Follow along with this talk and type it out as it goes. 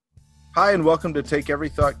Hi, and welcome to Take Every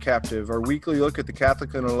Thought Captive, our weekly look at the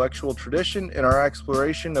Catholic intellectual tradition and our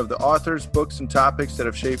exploration of the authors, books, and topics that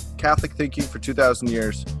have shaped Catholic thinking for 2,000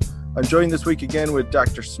 years. I'm joined this week again with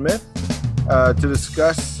Dr. Smith to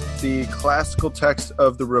discuss the classical text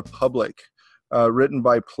of the Republic, written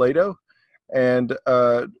by Plato. And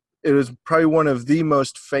it is probably one of the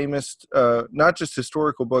most famous, not just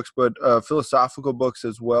historical books, but philosophical books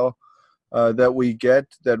as well. That we get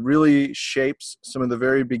that really shapes some of the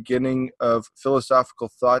very beginning of philosophical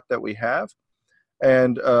thought that we have.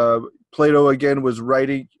 And Plato, again, was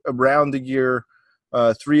writing around the year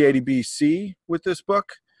 380 BC with this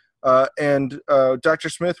book. And Dr.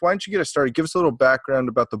 Smith, why don't you get us started? Give us a little background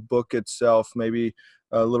about the book itself, maybe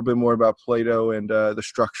a little bit more about Plato and the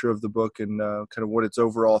structure of the book and kind of what its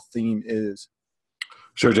overall theme is.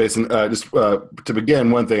 Sure, Jason. Just to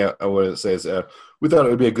begin, one thing I want to say is we thought it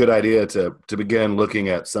would be a good idea to begin looking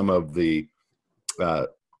at some of the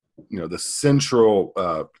the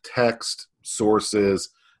central text sources,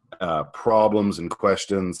 problems, and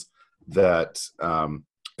questions that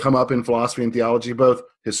come up in philosophy and theology, both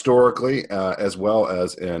historically as well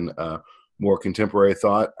as in more contemporary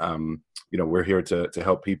thought. We're here to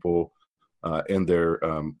help people in their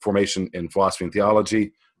formation in philosophy and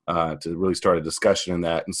theology. To really start a discussion in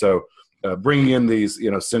that. And so bringing in these,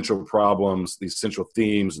 central problems, these central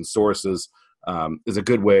themes and sources is a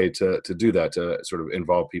good way to do that, to sort of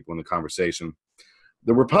involve people in the conversation.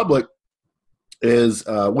 The Republic is,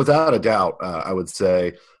 without a doubt, I would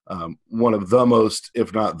say, one of the most,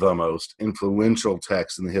 if not the most, influential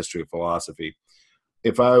texts in the history of philosophy.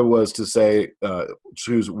 If I was to say,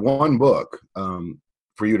 choose one book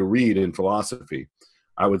for you to read in philosophy,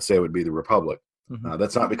 I would say it would be The Republic.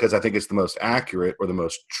 That's not because I think it's the most accurate or the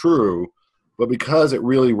most true, but because it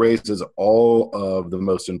really raises all of the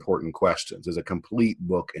most important questions. It's a complete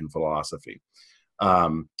book in philosophy.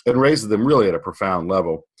 And raises them really at a profound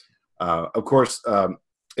level. Of course,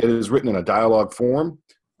 it is written in a dialogue form.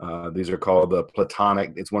 These are called the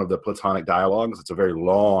Platonic. It's one of the Platonic dialogues. It's a very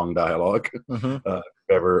long dialogue. If you've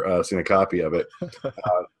ever seen a copy of it.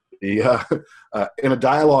 In a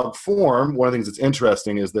dialogue form, one of the things that's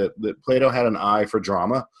interesting is that Plato had an eye for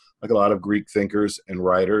drama, like a lot of Greek thinkers and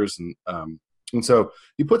writers, and so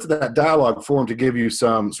he puts that dialogue form to give you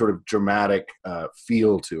some sort of dramatic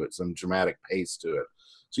feel to it, some dramatic pace to it.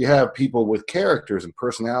 So you have people with characters and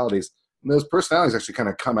personalities, and those personalities actually kind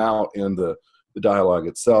of come out in the dialogue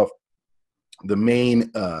itself. The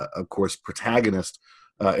main, of course, protagonist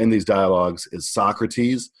in these dialogues is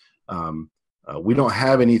Socrates. We don't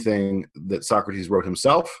have anything that Socrates wrote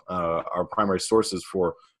himself. Our primary sources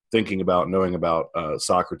for thinking about, knowing about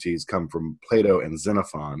Socrates come from Plato and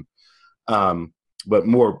Xenophon, but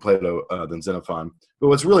more Plato than Xenophon. But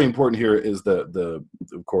what's really important here is of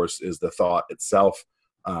course, is the thought itself.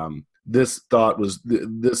 This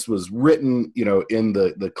was written, in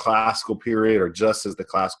the classical period, or just as the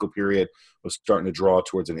classical period was starting to draw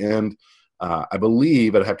towards an end. I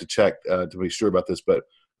believe, I'd have to check to be sure about this, but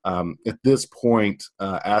at this point,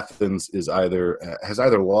 Athens has either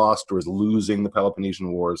lost or is losing the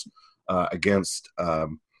Peloponnesian Wars against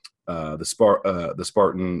the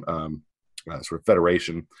Spartan sort of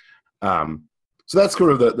federation. So that's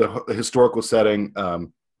sort of the historical setting.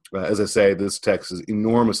 As I say, this text is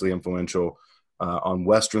enormously influential on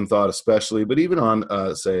Western thought, especially, but even on,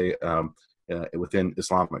 within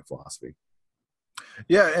Islamic philosophy.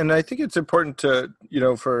 Yeah, and I think it's important to,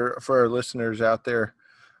 for our listeners out there.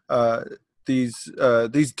 These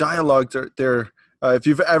dialogues are if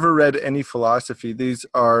you've ever read any philosophy, these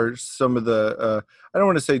are some of the I don't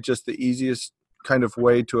want to say just the easiest kind of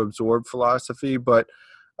way to absorb philosophy, but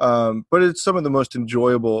it's some of the most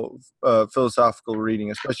enjoyable philosophical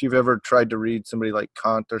reading, especially if you've ever tried to read somebody like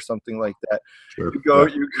Kant or something like that. Sure.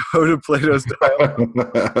 You go to Plato's dialogue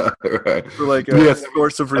right. for like a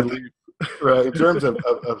source of relief. Right. In terms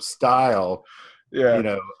of style,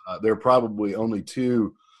 yeah, there are probably only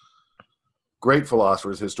two great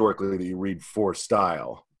philosophers historically that you read for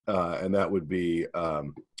style, and that would be,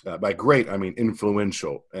 by great, I mean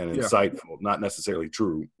influential and insightful, not necessarily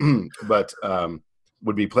true, but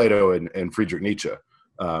would be Plato and Friedrich Nietzsche.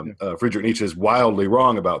 Friedrich Nietzsche is wildly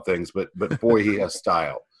wrong about things, but boy, he has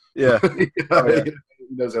style. Yeah. He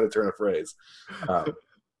knows how to turn a phrase,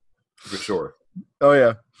 for sure. Oh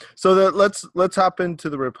yeah. So let's hop into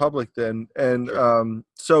the Republic then. And sure.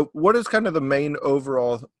 So what is kind of the main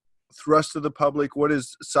overall thrust of the Republic? What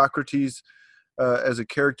is Socrates as a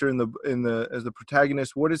character as the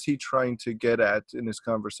protagonist? What is he trying to get at in his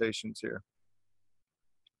conversations here?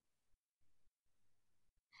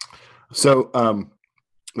 So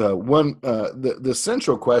the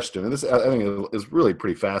central question, and this I think is really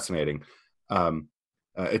pretty fascinating.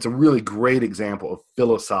 It's a really great example of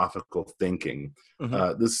philosophical thinking.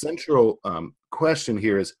 The central question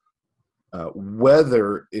here is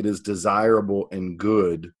whether it is desirable and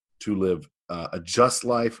good to live a just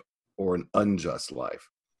life or an unjust life.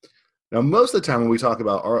 Now, most of the time when we talk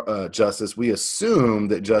about justice, we assume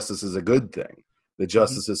that justice is a good thing, that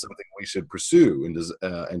justice is something we should pursue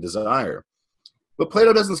and desire. But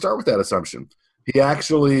Plato doesn't start with that assumption. He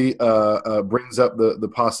actually brings up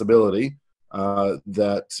the possibility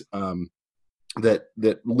that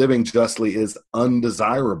living justly is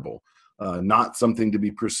undesirable, not something to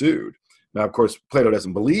be pursued. Now, of course, Plato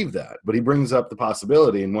doesn't believe that, but he brings up the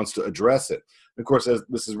possibility and wants to address it. And of course, as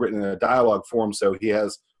this is written in a dialogue form, so he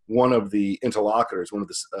has one of the interlocutors, one of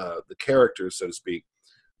the characters, so to speak,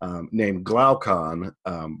 named Glaucon,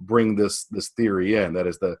 bring this theory in. That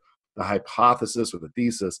is the hypothesis or the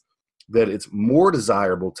thesis that it's more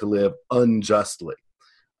desirable to live unjustly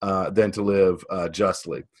than to live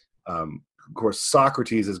justly. Of course,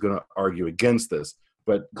 Socrates is going to argue against this,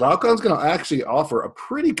 but Glaucon's going to actually offer a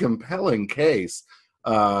pretty compelling case,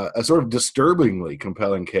 a sort of disturbingly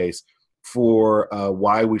compelling case for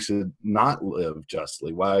why we should not live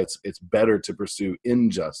justly, why it's better to pursue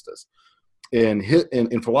injustice.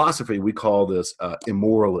 In philosophy, we call this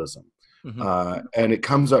immoralism. And it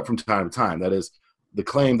comes up from time to time. That is the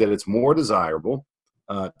claim that it's more desirable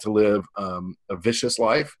to live a vicious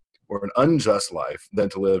life or an unjust life than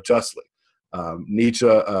to live justly. Nietzsche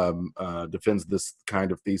defends this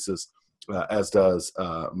kind of thesis, as does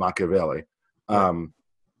Machiavelli.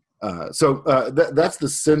 So that's the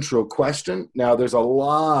central question. Now, there's a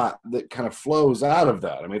lot that kind of flows out of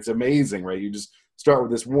that. I mean, it's amazing, right? You just start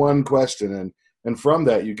with this one question, and from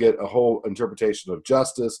that you get a whole interpretation of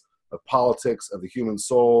justice, of politics, of the human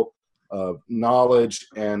soul, of knowledge,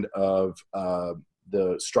 and of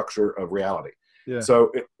the structure of reality. Yeah.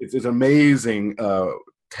 So it's an amazing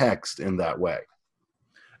text in that way.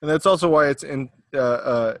 And that's also why it's in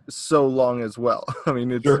so long as well. I mean,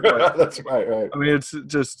 it's sure. That's right. I mean, it's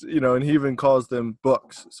just, and he even calls them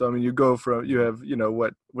books. So, I mean, you have,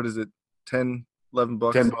 what is it, 10, 11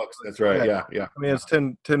 books? 10 books, that's right, yeah. I mean, it's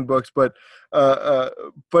 10 books, but and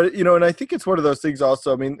I think it's one of those things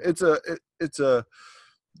also. I mean, the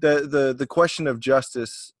question of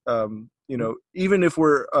justice, even if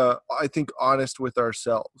we're, I think, honest with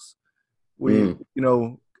ourselves, we,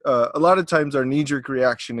 a lot of times our knee-jerk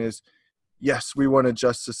reaction is, yes, we want a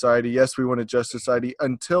just society. Yes, we want a just society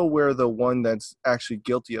until we're the one that's actually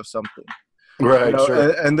guilty of something. Right.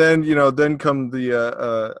 Sure. And then, then come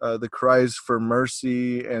the cries for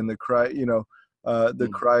mercy and the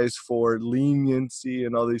cries for leniency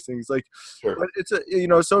and all these things. Like, sure. But it's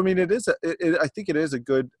so I mean, I think it is a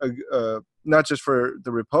good, not just for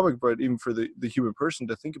the Republic, but even for the human person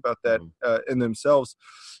to think about that in themselves,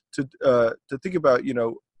 to think about,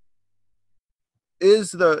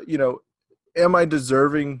 am I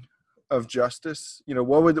deserving of justice?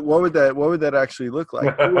 What would that actually look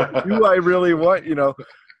like? Do I really want,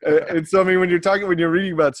 and so I mean, when you're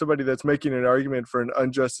reading about somebody that's making an argument for an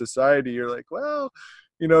unjust society, you're like, well,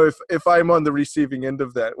 if I'm on the receiving end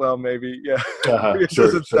of that, well, maybe, yeah, it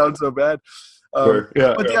doesn't sound so bad.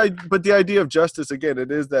 Yeah, but the idea of justice, again,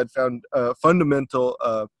 it is that fundamental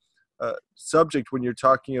subject when you're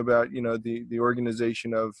talking about, the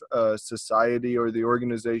organization of society, or the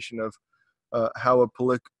organization of how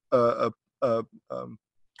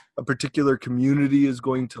a particular community is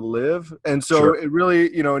going to live. And so it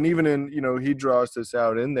really, and even in, he draws this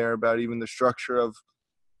out in there about even the structure of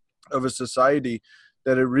a society,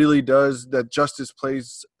 that it really does, that justice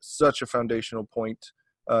plays such a foundational point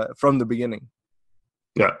from the beginning.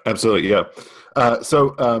 Yeah, absolutely. Yeah.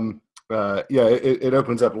 It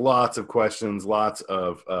opens up lots of questions, lots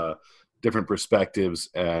of different perspectives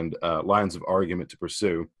and lines of argument to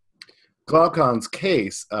pursue. Glaucon's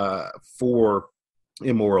case for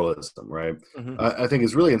immoralism, right, I think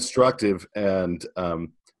is really instructive, and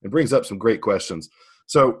it brings up some great questions.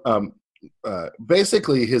 So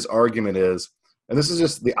basically his argument is, and this is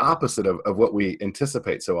just the opposite of what we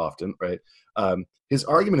anticipate so often, right? His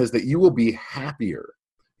argument is that you will be happier,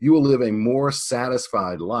 you will live a more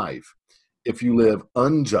satisfied life if you live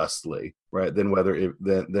unjustly, right, than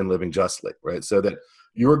living justly, right? So that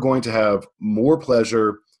you're going to have more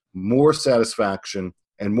pleasure, more satisfaction,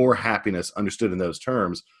 and more happiness, understood in those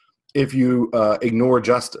terms, if you ignore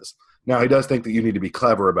justice. Now, he does think that you need to be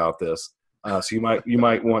clever about this, so you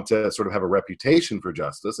might want to sort of have a reputation for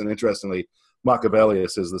justice. And interestingly, Machiavelli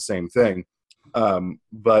says the same thing.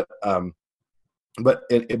 But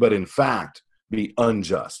in fact, be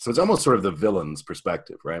unjust. So it's almost sort of the villain's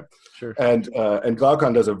perspective, right? Sure. And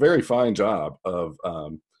Glaucon does a very fine job of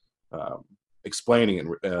explaining it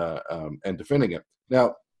and defending it.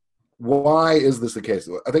 Now, why is this the case?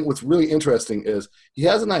 I think what's really interesting is he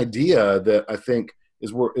has an idea that I think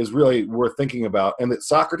is really worth thinking about, and that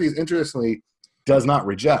Socrates, interestingly, does not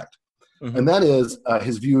reject. Mm-hmm. And that is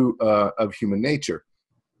his view of human nature.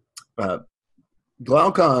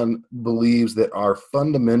 Glaucon believes that our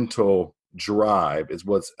fundamental drive is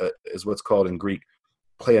what's called in Greek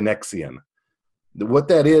pleonexion. What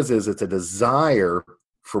that is it's a desire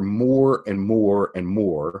for more and more and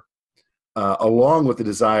more, along with the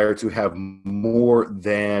desire to have more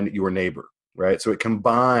than your neighbor, right? So it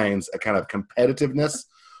combines a kind of competitiveness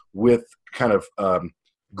with kind of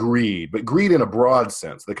greed, but greed in a broad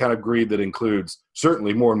sense, the kind of greed that includes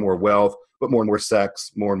certainly more and more wealth, but more and more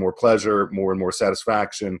sex, more and more pleasure, more and more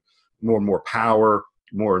satisfaction, more and more power,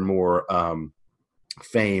 more and more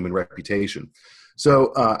fame and reputation.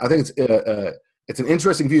 So I think it's an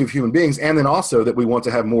interesting view of human beings, and then also that we want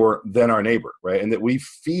to have more than our neighbor, right? And that we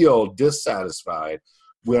feel dissatisfied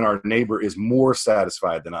when our neighbor is more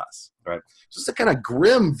satisfied than us, right? So it's a kind of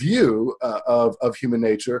grim view of human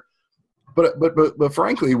nature, but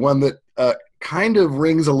frankly, one that kind of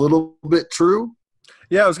rings a little bit true.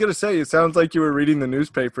 Yeah, I was going to say, it sounds like you were reading the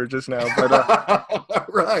newspaper just now. But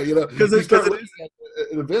right, because it is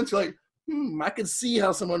events like, I could see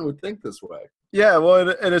how someone would think this way. Yeah, well,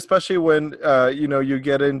 and especially when you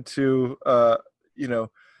get into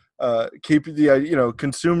keeping the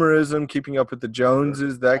consumerism, keeping up with the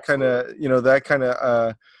Joneses, that kind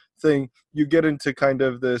of thing. You get into kind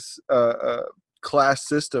of this class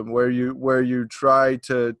system where you try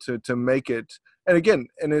to make it. And again,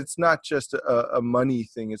 and it's not just a money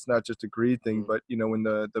thing. It's not just a greed thing. But when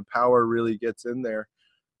the power really gets in there.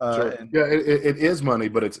 Sure. It is money,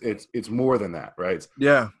 but it's more than that, right?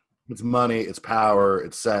 Yeah. It's money, it's power,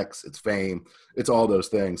 it's sex, it's fame, it's all those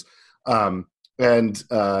things.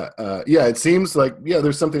 It seems like,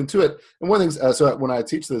 there's something to it. And one of the things, so when I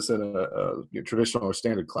teach this in a traditional or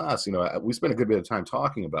standard class, we spend a good bit of time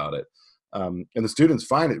talking about it. And the students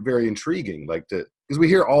find it very intriguing, because we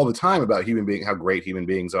hear all the time about how great human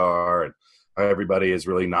beings are, and how everybody is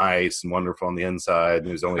really nice and wonderful on the inside, and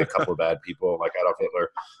there's only a couple of bad people like Adolf Hitler.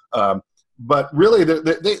 But really,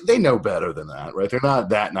 they know better than that, right? They're not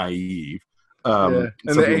that naive. And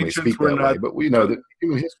the ancients were not. But we know that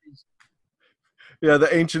human history. Yeah,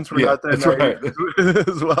 the ancients were not that naive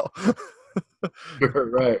as well.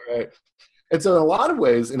 Right. And so, in a lot of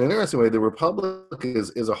ways, in an interesting way, the Republic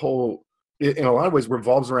is a whole. In a lot of ways,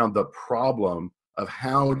 revolves around the problem of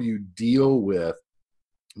how do you deal with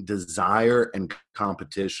desire and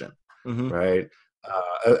competition, right?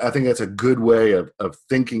 I think that's a good way of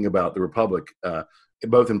thinking about the Republic,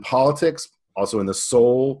 both in politics, also in the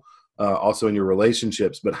soul, also in your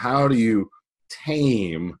relationships. But how do you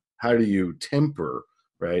temper,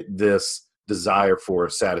 right, this desire for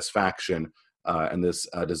satisfaction and this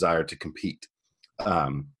desire to compete?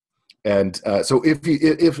 So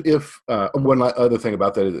if one other thing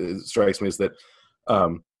about that strikes me is that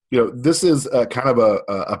this is kind of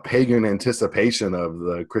a pagan anticipation of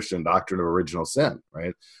the Christian doctrine of original sin,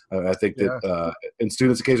 right? I think that, and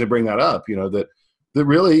students occasionally bring that up, that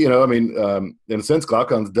really, in a sense,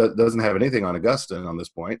 Glaucon doesn't have anything on Augustine on this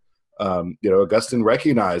point. Augustine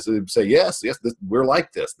recognized it, say, yes, we're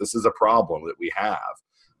like this. This is a problem that we have.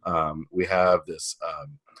 We have this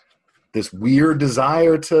weird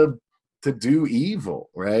desire to do evil,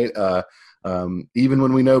 right? Even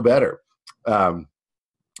when we know better.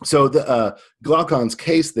 So the Glaucon's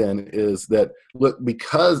case then is that, look,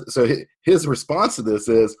 his response to this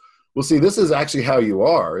is, well, see, this is actually how you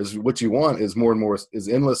are. Is what you want is more and more is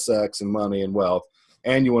endless sex and money and wealth,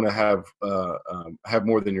 and you want to have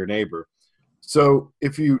more than your neighbor. So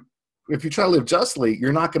if you try to live justly,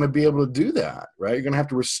 you're not going to be able to do that, right? You're going to have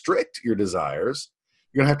to restrict your desires.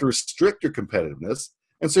 You're going to have to restrict your competitiveness,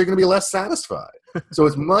 and so you're going to be less satisfied. So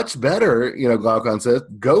it's much better, Glaucon says,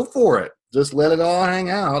 go for it. Just let it all hang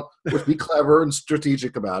out. Be clever and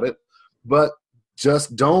strategic about it, but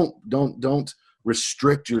just don't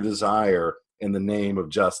restrict your desire in the name of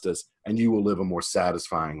justice, and you will live a more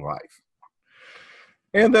satisfying life.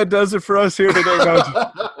 And that does it for us here today,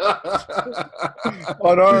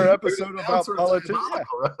 on our episode about politics.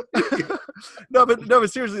 Yeah. No, but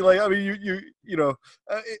seriously,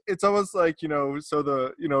 it's almost like, so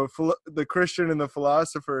the Christian and the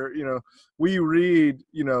philosopher, we read,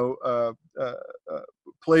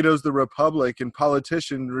 Plato's The Republic, and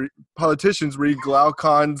politicians read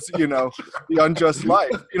Glaucon's, The Unjust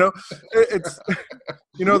Life. It's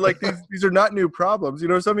like these are not new problems.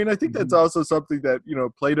 So I mean, I think that's also something that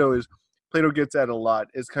Plato gets at a lot.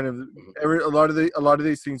 Is kind of a lot of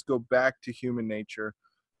these things go back to human nature,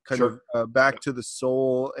 kind of back to the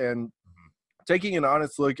soul, and taking an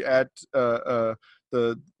honest look at the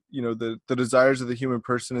desires of the human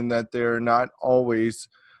person, and that they're not always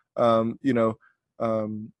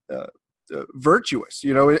virtuous,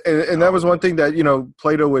 and that was one thing that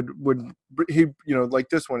Plato would he like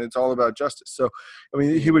this one, it's all about justice. So I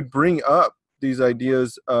mean, he would bring up these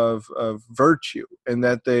ideas of virtue, and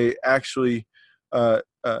that they actually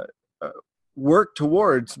work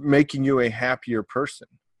towards making you a happier person,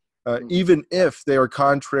 even if they are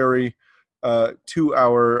contrary to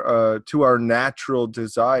our natural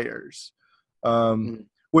desires.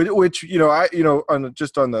 Which on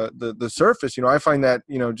the surface, I find that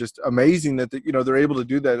just amazing that they're able to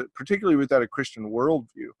do that, particularly without a Christian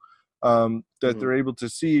worldview. That they're able to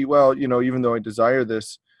see, well, even though I desire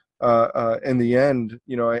this, in the end,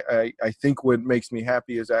 I think what makes me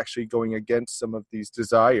happy is actually going against some of these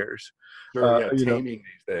desires. Taming these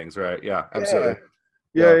things, right? Yeah, absolutely.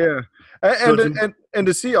 Yeah. And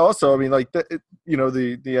to see also, I mean, like that,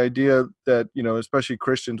 the idea that especially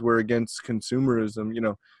Christians were against consumerism.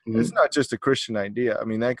 It's not just a Christian idea. I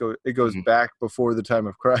mean, it goes back before the time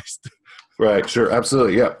of Christ. Right. Sure.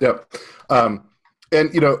 Absolutely. Yeah.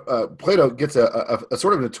 And Plato gets a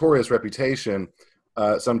sort of notorious reputation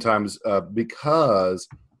sometimes because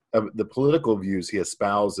of the political views he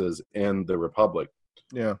espouses in the Republic.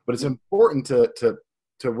 Yeah. But it's important to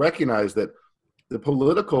recognize that the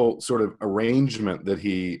political sort of arrangement that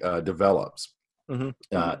he develops in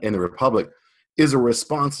the Republic is a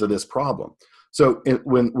response to this problem. So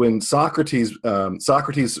when Socrates,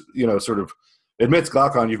 sort of admits,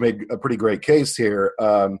 Glaucon, you've made a pretty great case here,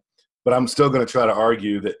 but I'm still going to try to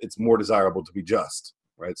argue that it's more desirable to be just,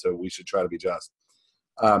 right? So we should try to be just.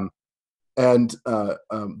 The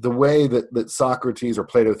way that Socrates, or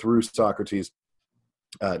Plato through Socrates,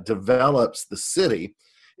 develops the city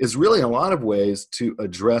is really in a lot of ways to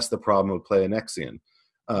address the problem of Pleonexion.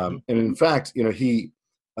 And in fact, he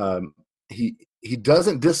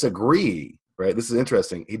doesn't disagree, right? This is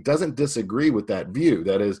interesting. He doesn't disagree with that view.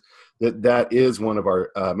 That is one of our,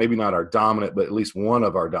 maybe not our dominant, but at least one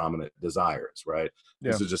of our dominant desires, right? Yeah.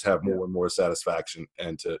 Is to just have more and more satisfaction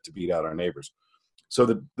and to beat out our neighbors. So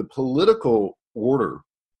the political order,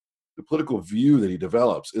 the political view that he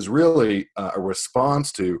develops is really a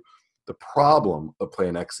response to the problem of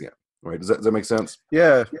Pleonexion, right? Does that make sense?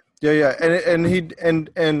 Yeah. And he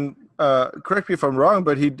correct me if I'm wrong,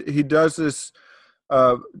 but he does this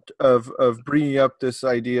of bringing up this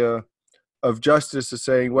idea of justice, as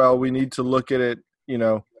saying, well, we need to look at it,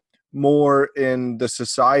 more in the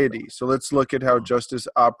society. So let's look at how justice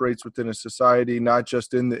operates within a society, not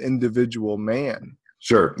just in the individual man.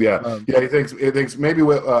 Sure. Yeah. He thinks maybe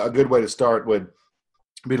a good way to start would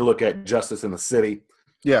be to look at justice in the city.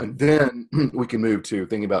 Yeah. And then we can move to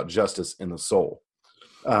thinking about justice in the soul.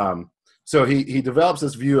 So he develops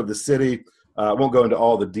this view of the city. I won't go into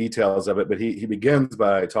all the details of it, but he begins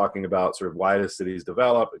by talking about sort of why the cities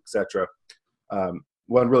develop, etc.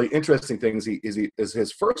 One really interesting thing is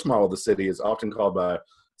his first model of the city is often called by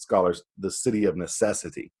scholars the city of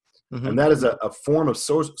necessity. And that is a form of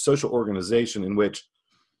social organization in which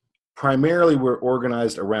primarily we're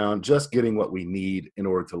organized around just getting what we need in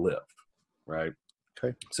order to live, right?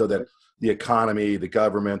 Okay. So that the economy, the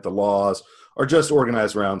government, the laws are just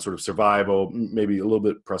organized around sort of survival, maybe a little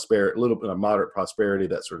bit of moderate prosperity,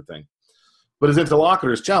 that sort of thing. But his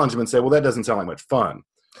interlocutors challenge him and say, well, that doesn't sound like much fun.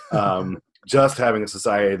 Just having a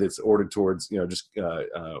society that's ordered towards,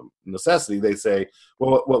 necessity. They say,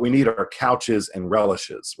 well, what we need are couches and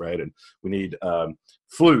relishes, right? And we need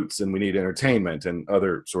flutes, and we need entertainment and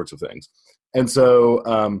other sorts of things. And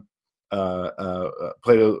so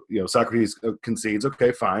Plato, Socrates concedes,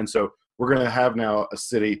 okay, fine. So we're going to have now a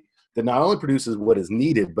city that not only produces what is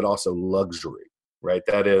needed, but also luxury, right?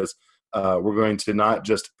 That is, we're going to not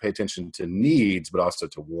just pay attention to needs, but also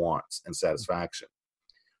to wants and satisfaction.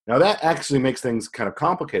 Now that actually makes things kind of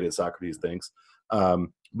complicated, Socrates thinks,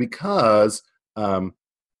 because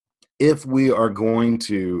if we are going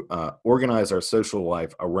to organize our social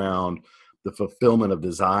life around the fulfillment of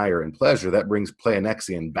desire and pleasure, that brings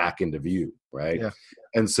Pleonexion back into view, right? Yeah.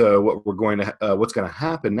 And so what's going to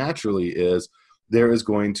happen naturally is there is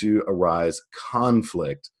going to arise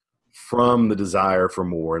conflict from the desire for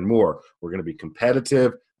more and more. We're going to be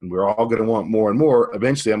competitive, and we're all going to want more and more.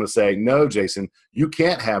 Eventually, I'm going to say, no, Jason, you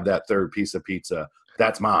can't have that third piece of pizza.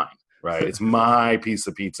 That's mine, right? It's my piece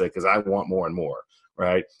of pizza because I want more and more,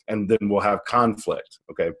 right? And then we'll have conflict,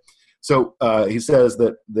 okay? So he says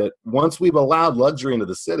that once we've allowed luxury into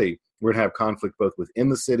the city, we're going to have conflict both within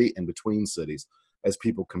the city and between cities as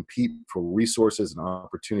people compete for resources and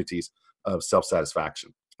opportunities of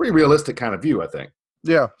self-satisfaction. It's a pretty realistic kind of view, I think.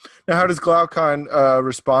 Yeah. Now, how does Glaucon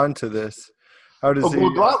respond to this? How does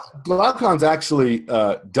Glaucon's actually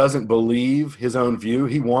doesn't believe his own view.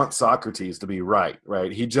 He wants Socrates to be right?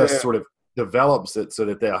 He just sort of develops it so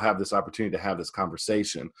that they'll have this opportunity to have this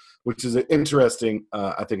conversation, which is an interesting,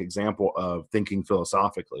 I think, example of thinking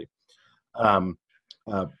philosophically.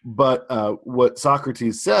 But what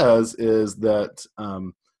Socrates says is that,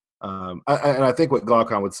 and I think what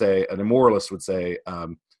Glaucon would say, an immoralist would say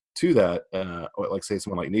to that, like say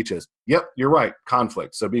someone like Nietzsche is, yep, you're right,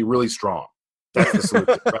 conflict. So be really strong. That's the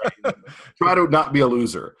solution. Right? Try to not be a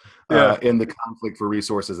loser in the conflict for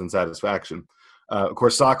resources and satisfaction. Of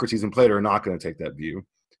course, Socrates and Plato are not going to take that view.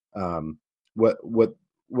 What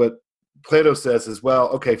Plato says is, well,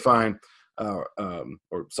 okay, fine, or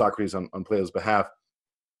Socrates on Plato's behalf,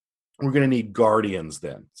 we're going to need guardians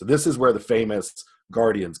then. So this is where the famous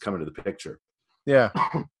guardians come into the picture. Yeah.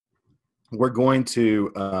 We're going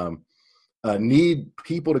to need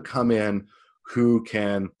people to come in who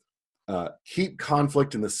can keep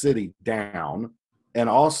conflict in the city down and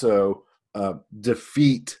also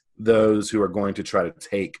defeat those who are going to try to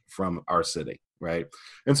take from our city, right?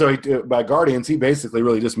 And so by guardians, he basically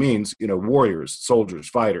really just means, warriors, soldiers,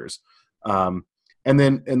 fighters. And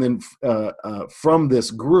then from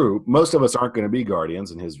this group, most of us aren't going to be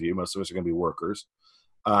guardians in his view. Most of us are going to be workers.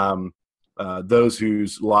 Those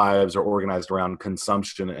whose lives are organized around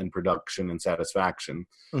consumption and production and satisfaction.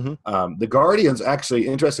 Mm-hmm. The guardians, actually,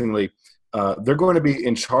 interestingly, they're going to be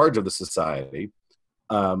in charge of the society,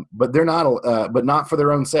 but they're not. But not for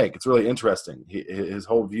their own sake. It's really interesting. His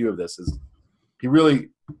whole view of this is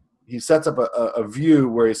he sets up a view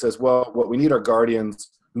where he says, well, what we need are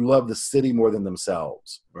guardians who love the city more than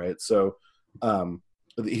themselves, right? So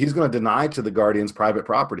he's going to deny to the guardians private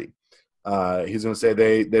property. He's going to say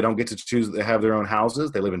they don't get to choose. They have their own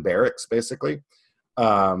houses. They live in barracks, basically.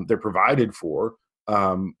 They're provided for,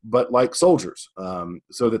 but like soldiers,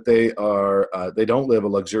 so that they don't live a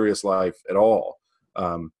luxurious life at all.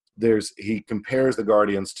 He compares the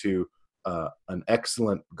guardians to an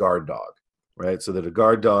excellent guard dog, right? So that a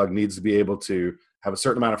guard dog needs to be able to have a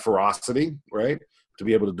certain amount of ferocity, right, to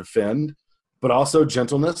be able to defend, but also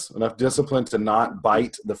gentleness, enough discipline to not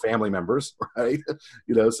bite the family members, right?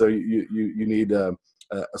 So you need a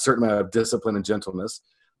certain amount of discipline and gentleness.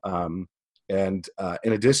 And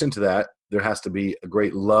in addition to that, there has to be a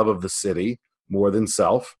great love of the city more than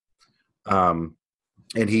self. And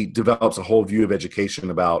he develops a whole view of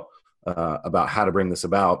education about how to bring this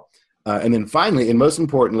about. And then finally, and most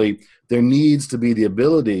importantly, there needs to be the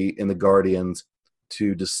ability in the guardians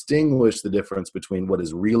to distinguish the difference between what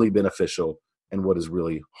is really beneficial and what is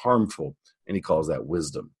really harmful, and he calls that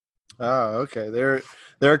wisdom. Oh, okay.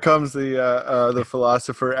 There comes the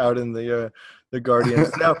philosopher out in the guardians.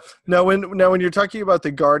 Now, when you're talking about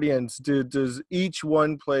the guardians, does each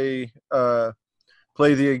one play the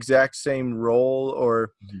exact same role,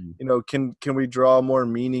 or can we draw more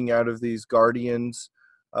meaning out of these guardians?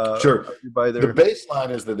 Sure. The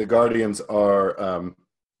baseline is that the guardians are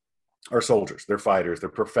soldiers. They're fighters. They're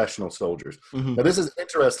professional soldiers. Mm-hmm. Now, this is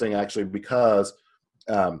interesting, actually, because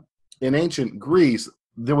in ancient Greece,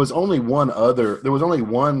 there was only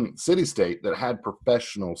one city-state that had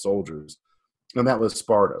professional soldiers, and that was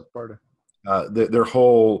Sparta. Their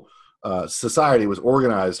whole society was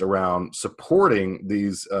organized around supporting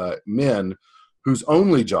these men whose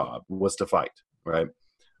only job was to fight, right?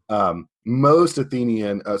 Most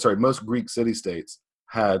Greek city-states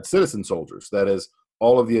had citizen soldiers. That is,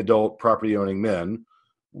 all of the adult property-owning men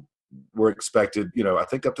were expected, I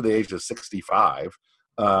think up to the age of 65,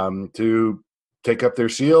 to take up their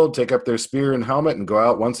shield, take up their spear and helmet, and go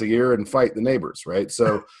out once a year and fight the neighbors, right?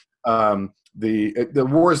 So the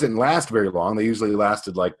wars didn't last very long. They usually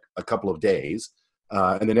lasted like a couple of days,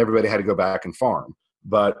 and then everybody had to go back and farm.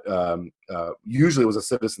 But usually it was a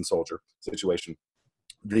citizen soldier situation.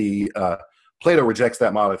 Plato rejects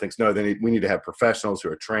that model and thinks, no, we need to have professionals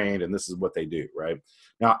who are trained, and this is what they do, right?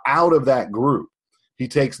 Now, out of that group, he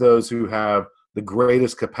takes those who have the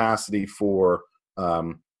greatest capacity for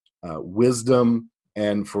wisdom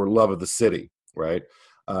and for love of the city, right?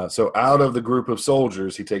 So out of the group of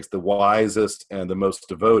soldiers, he takes the wisest and the most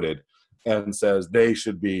devoted and says they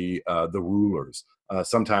should be the rulers,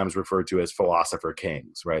 sometimes referred to as philosopher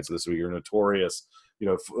kings, right? So this is your notorious,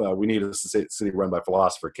 we need a city run by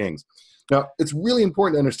philosopher kings. Now, it's really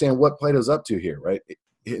important to understand what Plato's up to here, right?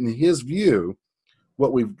 In his view,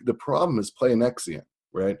 the problem is pleonexia,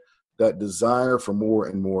 right? that desire for more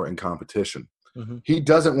and more and competition. Mm-hmm. He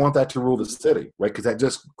doesn't want that to rule the city, right? Because that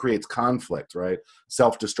just creates conflict, right?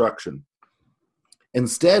 Self-destruction.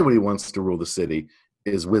 Instead, what he wants to rule the city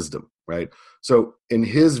is wisdom, right? So in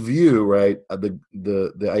his view, right,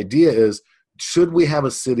 the idea is, should we have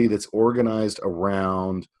a city that's organized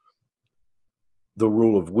around the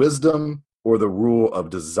rule of wisdom or the rule of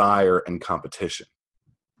desire and competition?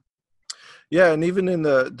 Yeah, and even in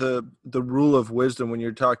the rule of wisdom, when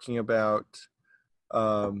you're talking about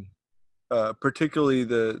particularly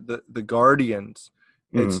the guardians,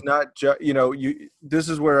 it's not just, this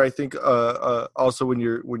is where I think also when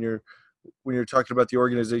you're talking about the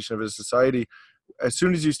organization of a society, as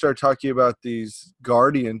soon as you start talking about these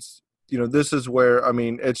guardians, this is where, I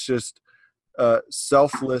mean, it's just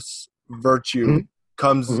selfless virtue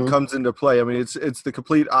comes into play. I mean, it's the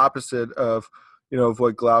complete opposite of of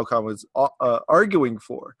what Glaucon was arguing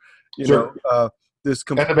for. This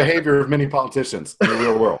and the behavior of many politicians in the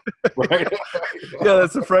real world, right? Yeah,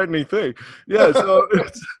 that's a frightening thing. Yeah, so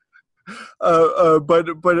it's,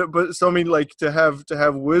 but so I mean, like, to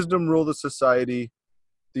have wisdom rule the society,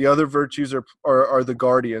 the other virtues are the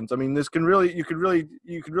guardians. I mean, this can really you could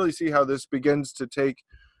really see how this begins to take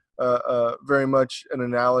very much an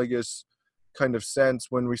analogous kind of sense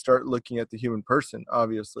when we start looking at the human person.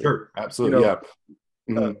 Obviously, sure, absolutely, yeah.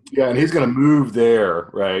 Yeah, and he's going to move there,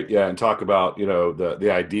 right? Yeah, and talk about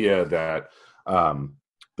the idea that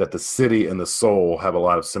that the city and the soul have a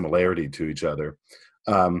lot of similarity to each other.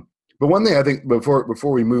 But one thing I think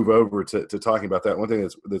before we move over to talking about that, one thing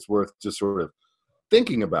that's worth just sort of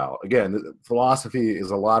thinking about, again, philosophy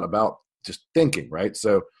is a lot about just thinking, right?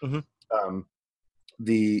 So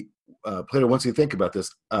the Plato wants you to think about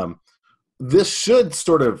this. This should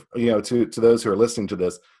sort of, to those who are listening to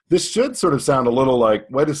this, this should sort of sound a little like,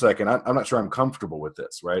 wait a second, I'm not sure I'm comfortable with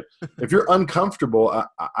this, right? If you're uncomfortable,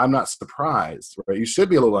 I'm not surprised, right? You should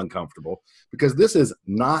be a little uncomfortable because this is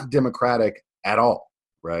not democratic at all,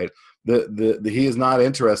 right? He is not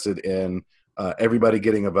interested in everybody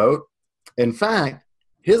getting a vote. In fact,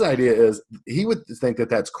 his idea is he would think that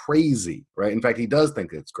that's crazy, right? In fact, he does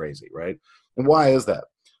think it's crazy, right? And why is that?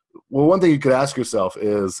 Well, one thing you could ask yourself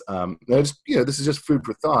is, this is just food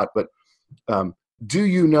for thought, but do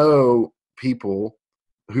you know people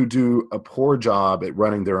who do a poor job at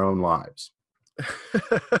running their own lives?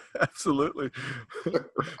 Absolutely.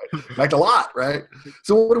 Like a lot, right?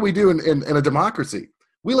 So what do we do in a democracy?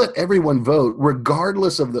 We let everyone vote,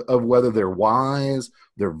 regardless of whether they're wise,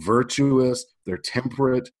 they're virtuous, they're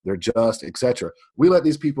temperate, they're just, etc. We let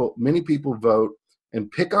many people vote and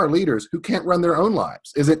pick our leaders who can't run their own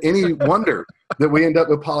lives. Is it any wonder that we end up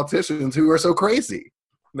with politicians who are so crazy?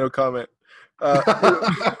 No comment.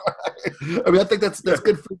 I mean, I think that's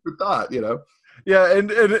good food for thought, Yeah, and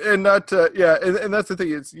not and that's the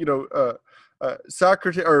thing. It's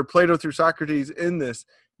Socrates, or Plato through Socrates, in this,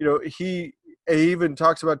 he even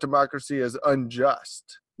talks about democracy as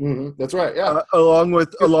unjust. That's right. Yeah. Along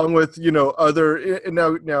with other, and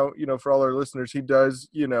now for all our listeners, he does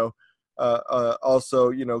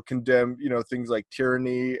also condemn things like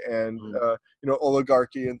tyranny and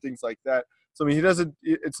oligarchy and things like that. So I mean, he doesn't.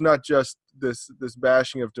 It's not just this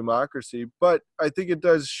bashing of democracy, but I think it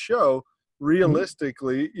does show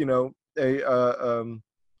realistically, an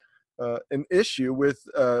issue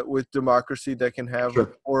with democracy that can have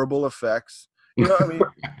horrible effects. I mean,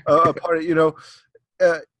 a part of,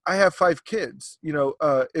 I have 5 kids.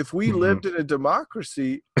 If we lived in a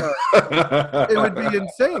democracy, it would be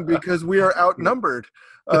insane because we are outnumbered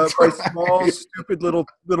by small, stupid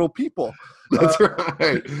little people. That's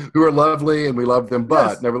right. Who are lovely, and we love them,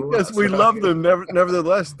 but nevertheless, yes, we love them.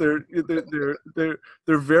 Nevertheless, they're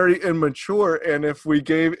very immature, and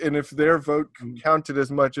if their vote counted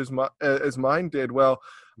as much as mine did, well,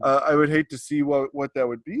 I would hate to see what that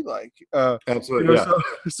would be like. Absolutely, yeah.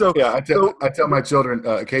 So yeah, I tell my children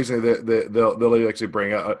occasionally they'll actually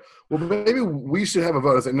bring up, well, maybe we should have a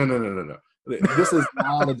vote. I say, no. This is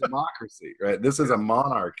not a democracy, right? This is a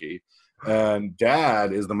monarchy, and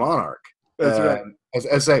Dad is the monarch. That's right.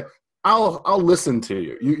 I say, I'll listen to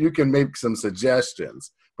you. You can make some suggestions,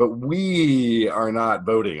 but we are not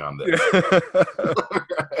voting on this.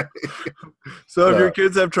 So if your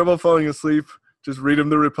kids have trouble falling asleep, just read them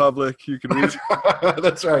The Republic. You can read.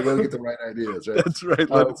 That's right. You'll get the right ideas. Right. That's right.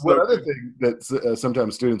 One other thing that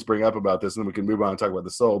sometimes students bring up about this, and then we can move on and talk about the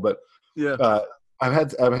soul. But I've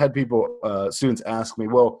had people, students ask me,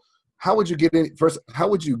 well, how would you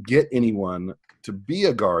get anyone to be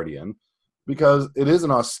a guardian? Because it is an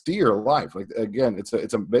austere life. Like, again, it's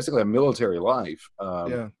basically a military life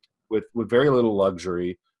with very little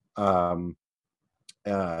luxury.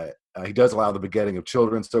 He does allow the begetting of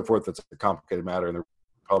children and so forth. That's a complicated matter in the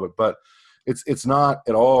Republic, but it's not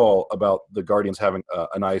at all about the guardians having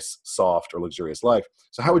a nice, soft, or luxurious life.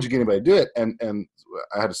 So how would you get anybody to do it? And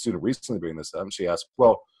I had a student recently bring this up, and she asked,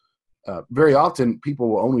 well, very often people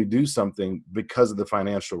will only do something because of the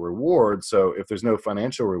financial reward. So if there's no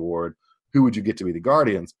financial reward, who would you get to be the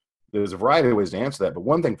guardians? There's a variety of ways to answer that. But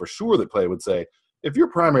one thing for sure that Plato would say, if your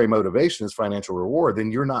primary motivation is financial reward,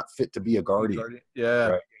 then you're not fit to be a guardian. Yeah.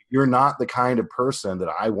 Right? You're not the kind of person that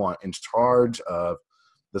I want in charge of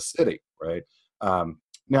the city, right?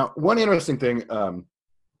 Now, one interesting thing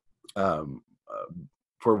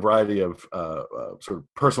for a variety of sort of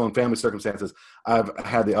personal and family circumstances, I've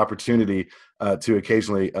had the opportunity to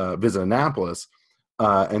occasionally visit Annapolis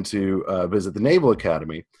and to visit the Naval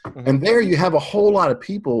Academy. Mm-hmm. And there you have a whole lot of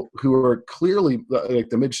people who are clearly, like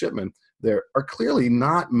the midshipmen, there are clearly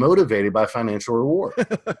not motivated by financial reward.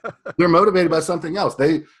 They're motivated by something else.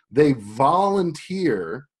 They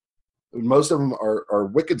volunteer. Most of them are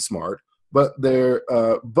wicked smart, but they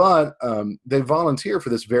volunteer for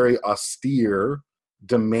this very austere,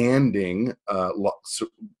 demanding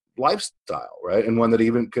lifestyle, right? And one that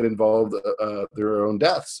even could involve their own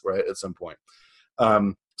deaths, right, at some point.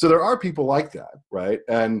 So there are people like that, right?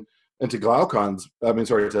 And to Glaucon's,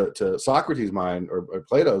 to Socrates' mind or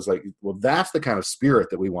Plato's, like, well, that's the kind of spirit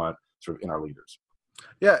that we want sort of in our leaders.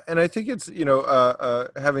 Yeah, and I think it's,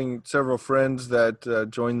 having several friends that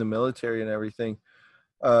joined the military and everything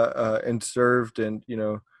and served, and,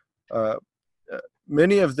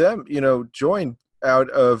 many of them, joined out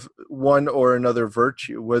of one or another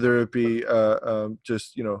virtue, whether it be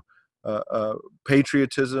just,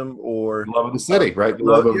 patriotism or love of the city, right?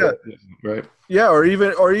 Right. Yeah, or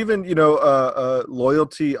even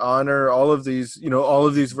loyalty, honor, all of these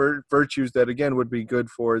virtues that again would be good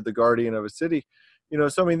for the guardian of a city.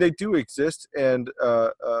 So I mean, they do exist, and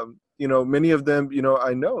many of them,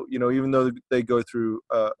 I know, even though they go through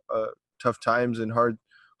tough times and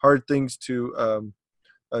hard things to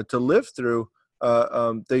live through,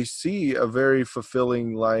 they see a very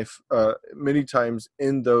fulfilling life many times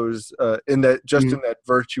in those in that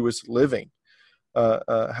virtuous living,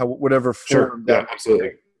 whatever form. Sure. Yeah,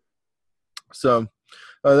 absolutely. So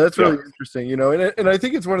that's really interesting, and I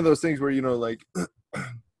think it's one of those things where, like,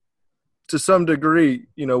 to some degree,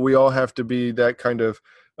 we all have to be that kind of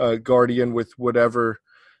guardian with whatever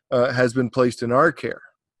has been placed in our care.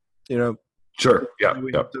 Sure. Yeah.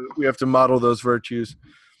 We have to model those virtues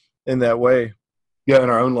in that way. Yeah,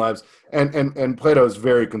 in our own lives, and Plato is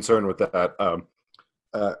very concerned with that,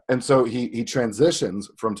 and so he transitions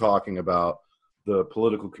from talking about the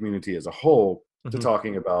political community as a whole to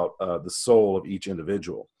talking about the soul of each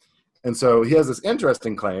individual. And so he has this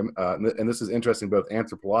interesting claim, and this is interesting both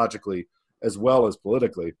anthropologically as well as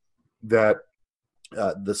politically, that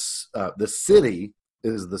the city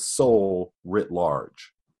is the soul writ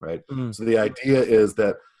large, right? Mm-hmm. So the idea is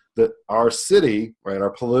that our city, right, our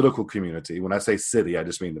political community, when I say city, I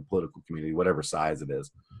just mean the political community, whatever size it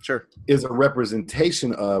is, sure, is a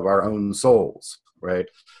representation of our own souls, right?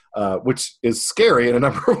 Which is scary in a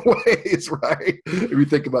number of ways, right? If you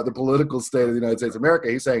think about the political state of the United States of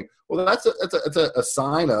America, he's saying, well, that's a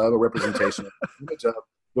sign of a representation of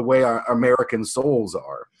the way our American souls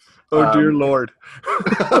are. Oh, dear Lord.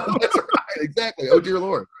 That's right, exactly. Oh, dear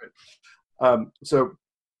Lord. Right. So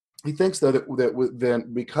he thinks, though, that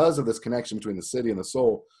then because of this connection between the city and the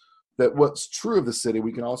soul, that what's true of the city,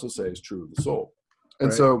 we can also say is true of the soul.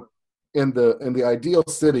 And so in the ideal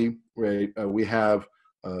city, right, we have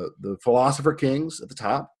the philosopher kings at the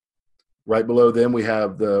top. Right below them, we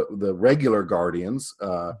have the regular guardians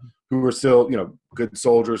who are still, good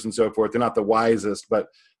soldiers and so forth. They're not the wisest, but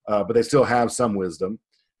they still have some wisdom.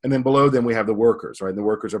 And then below them, we have the workers, right? And the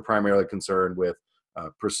workers are primarily concerned with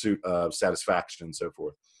pursuit of satisfaction and so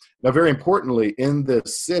forth. Now, very importantly, in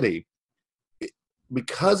this city,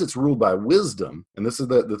 because it's ruled by wisdom, and this is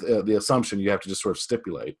the assumption you have to just sort of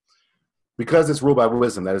stipulate, because it's ruled by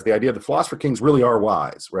wisdom, that is the idea the philosopher kings really are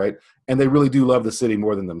wise, right? And they really do love the city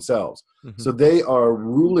more than themselves. Mm-hmm. So they are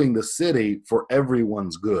ruling the city for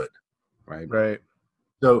everyone's good, right? Right.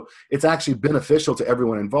 So it's actually beneficial to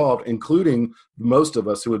everyone involved, including most of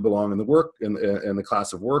us who would belong in the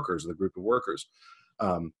class of workers, the group of workers.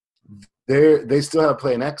 They still have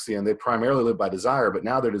pleonexia, they primarily live by desire, but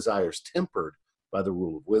now their desire is tempered by the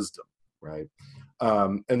rule of wisdom, right?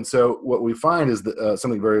 And so what we find is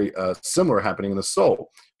something very similar happening in the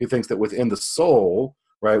soul. He thinks that within the soul,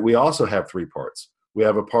 right, we also have three parts. We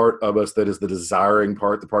have a part of us that is the desiring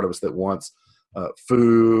part, the part of us that wants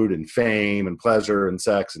food and fame and pleasure and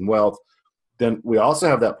sex and wealth. Then we also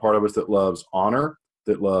have that part of us that loves honor,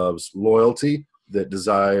 that loves loyalty, that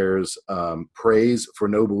desires praise for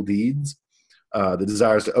noble deeds, the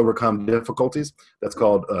desires to overcome difficulties. That's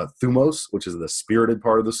called thumos, which is the spirited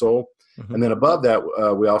part of the soul. Mm-hmm. And then above that,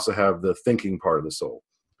 we also have the thinking part of the soul.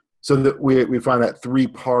 So that we find that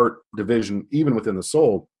three-part division even within the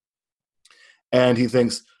soul. And he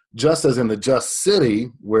thinks, just as in the just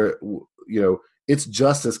city, where it's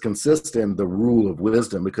just as consistent the rule of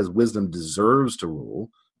wisdom, because wisdom deserves to rule,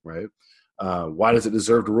 right? Why does it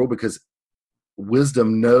deserve to rule? Because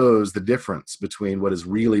wisdom knows the difference between what is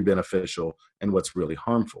really beneficial and what's really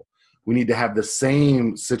harmful. We need to have the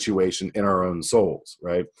same situation in our own souls,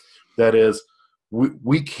 right? That is,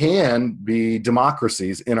 we can be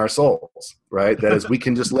democracies in our souls, right? That is, we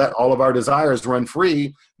can just let all of our desires run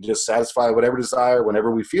free, just satisfy whatever desire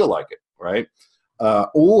whenever we feel like it, right?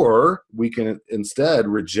 Or we can instead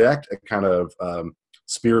reject a kind of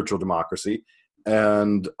spiritual democracy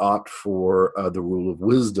and opt for the rule of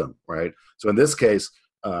wisdom, right? So in this case,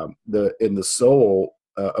 in the soul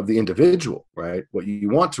of the individual, right, what you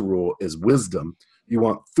want to rule is wisdom. You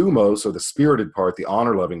want thumos, or the spirited part, the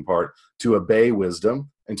honor-loving part, to obey wisdom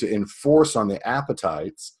and to enforce on the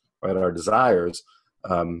appetites, right, our desires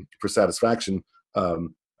for satisfaction,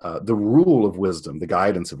 the rule of wisdom, the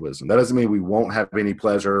guidance of wisdom. That doesn't mean we won't have any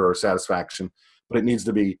pleasure or satisfaction, but it needs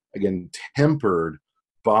to be, again, tempered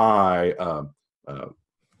by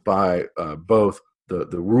both the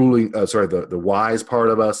ruling, the wise part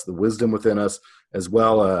of us, the wisdom within us, as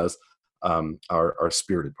well as our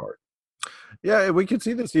spirited part. Yeah, we can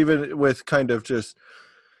see this even with kind of just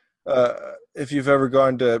if you've ever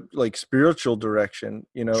gone to like spiritual direction,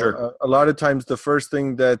 Sure. A lot of times the first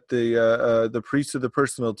thing that the priest or the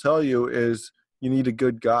person will tell you is you need a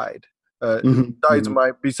good guide.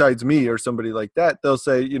 Besides me or somebody like that, they'll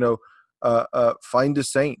say, find a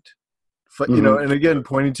saint. And again,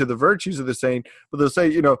 pointing to the virtues of the saint, but they'll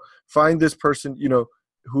say, find this person,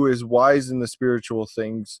 who is wise in the spiritual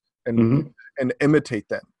things and imitate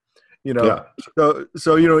them. Yeah.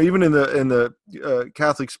 So even in the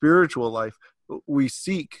Catholic spiritual life, we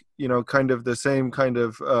seek kind of the same kind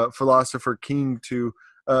of philosopher king to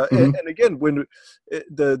and again, when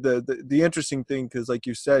the interesting thing, because like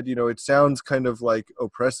you said, it sounds kind of like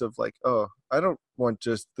oppressive, like, oh, I don't want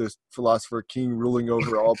just this philosopher king ruling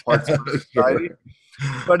over all parts of society.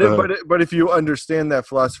 Sure. But if you understand that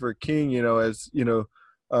philosopher king, as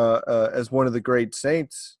one of the great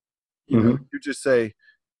saints, you just say,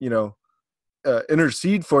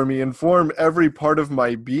 intercede for me, inform every part of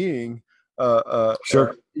my being.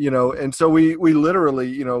 Sure. And so we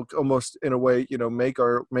literally, almost in a way, make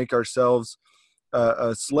ourselves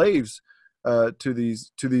slaves to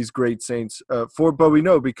these great saints. But we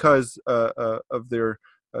know because of their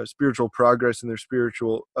spiritual progress and their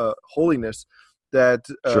spiritual holiness that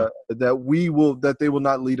that they will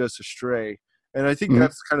not lead us astray. And I think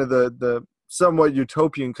that's kind of the somewhat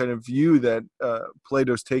utopian kind of view that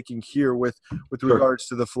Plato's taking here with regards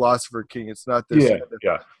to the philosopher king. It's not this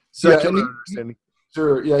secular understanding.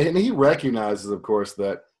 Sure, yeah, and he recognizes, of course,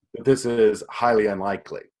 that this is highly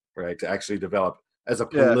unlikely, right, to actually develop as a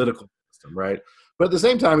political system, right? But at the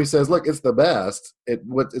same time, he says, look, it's the best.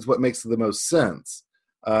 It's what makes the most sense.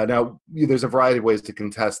 Now, there's a variety of ways to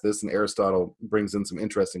contest this, and Aristotle brings in some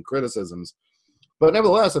interesting criticisms. But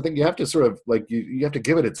nevertheless, I think you have to sort of you have to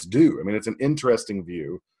give it its due. I mean, it's an interesting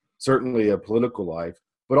view, certainly of political life,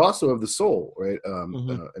 but also of the soul, right?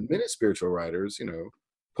 And many spiritual writers,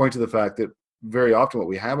 point to the fact that very often what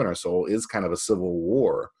we have in our soul is kind of a civil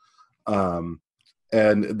war, and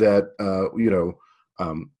that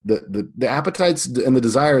the appetites and the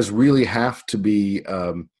desires really have to be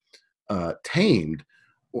tamed.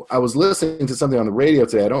 I was listening to something on the radio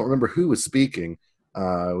today. I don't remember who was speaking.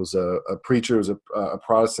 It was a preacher, it was a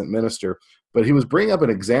Protestant minister, but he was bringing up an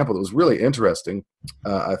example that was really interesting,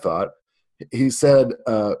 I thought. He said,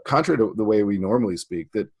 contrary to the way we normally speak,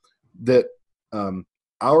 that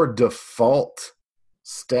our default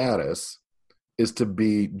status is to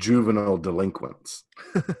be juvenile delinquents.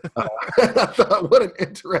 I thought, what an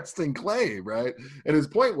interesting claim, right? And his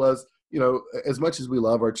point was, as much as we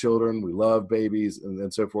love our children, we love babies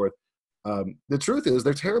and so forth, the truth is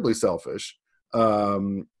they're terribly selfish.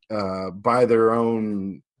 By their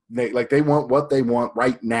own, they want what they want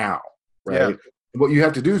right now, right? Yeah. What you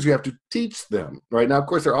have to do is you have to teach them, right? Now, of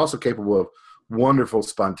course, they're also capable of wonderful,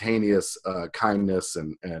 spontaneous kindness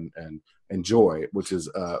and joy, which is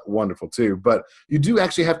wonderful too. But you do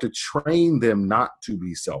actually have to train them not to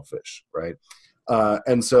be selfish, right?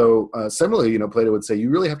 And so similarly, Plato would say you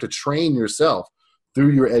really have to train yourself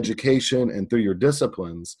through your education and through your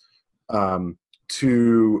disciplines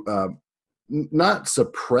to not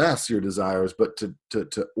suppress your desires, but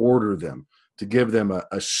to order them, to give them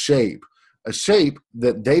a shape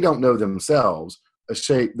that they don't know themselves, a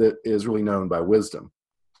shape that is really known by wisdom.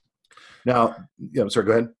 Now, sorry,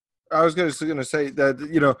 go ahead. I was going to say that,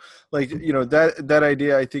 that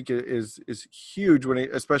idea, I think, is huge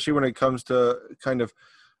especially when it comes to kind of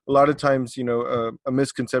a lot of times, a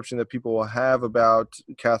misconception that people will have about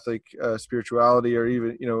Catholic spirituality, or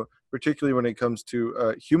even, particularly when it comes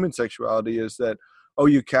to human sexuality, is that, oh,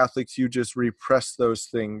 you Catholics, you just repress those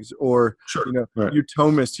things, or, sure. Right. You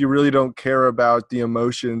Thomists, you really don't care about the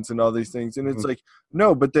emotions and all these things. And it's like,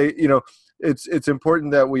 no, but they, it's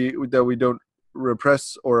important that we don't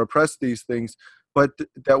repress or oppress these things, but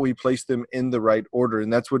that we place them in the right order.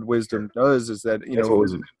 And that's what wisdom does, is that,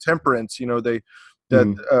 temperance,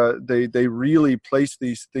 they really place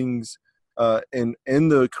these things in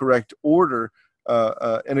the correct order.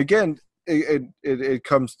 And again, it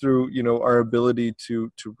comes through, our ability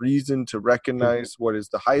to reason, to recognize what is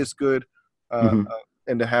the highest good, and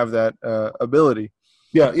to have that ability.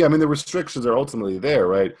 Yeah. I mean, the restrictions are ultimately there,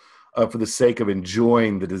 right? For the sake of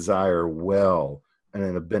enjoying the desire well and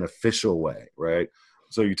in a beneficial way, right?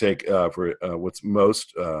 So you take for what's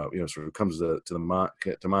most sort of comes to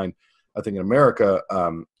mind. I think in America,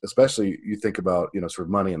 especially, you think about sort of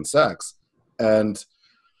money and sex, and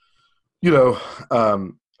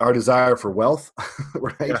our desire for wealth,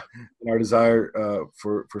 right? Yeah. And our desire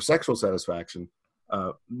for sexual satisfaction.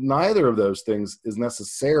 Neither of those things is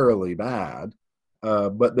necessarily bad.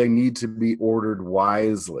 But they need to be ordered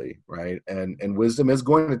wisely, right? And wisdom is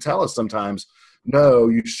going to tell us sometimes, no,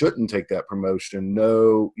 you shouldn't take that promotion.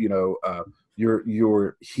 No,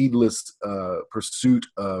 your heedless pursuit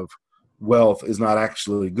of wealth is not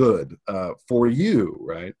actually good for you,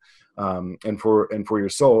 right? And for your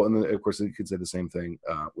soul. And then, of course, you could say the same thing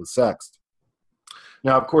with sex.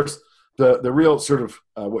 Now, of course, the real sort of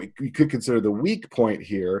what you could consider the weak point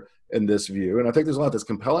here in this view, and I think there's a lot that's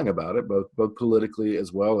compelling about it, both politically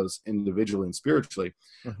as well as individually and spiritually,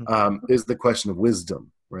 is the question of wisdom,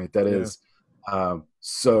 right? That is,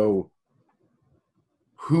 so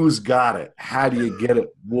who's got it? How do you get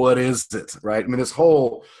it? What is it, right? I mean, this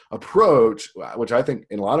whole approach, which I think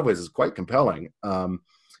in a lot of ways is quite compelling,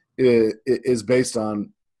 is based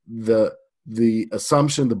on the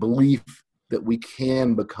assumption, the belief that we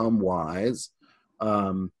can become wise,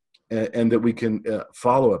 and that we can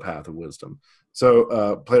follow a path of wisdom.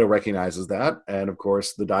 So Plato recognizes that, and of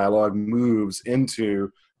course the dialogue moves into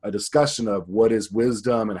a discussion of what is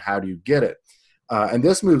wisdom and how do you get it. And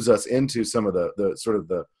this moves us into some of the sort of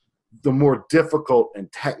the more difficult and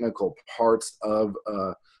technical parts of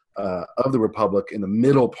the Republic, in the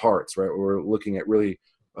middle parts, right? We're looking at really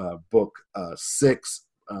book 6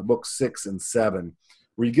 and 7,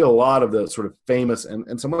 where you get a lot of the sort of famous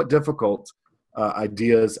and somewhat difficult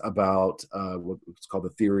ideas about what's called the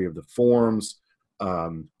theory of the forms,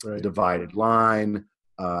 the divided line,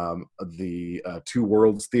 the two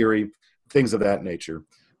worlds theory, things of that nature.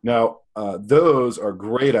 Now, those are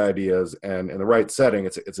great ideas, and in the right setting,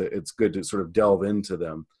 it's good to sort of delve into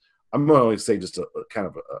them. I'm going to only say just a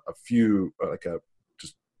few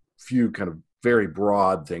kind of very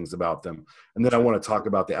broad things about them, and then I want to talk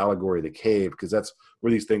about the allegory of the cave, because that's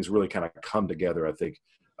where these things really kind of come together, I think,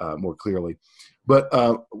 more clearly. But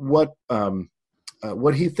what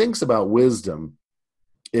he thinks about wisdom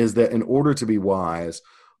is that in order to be wise,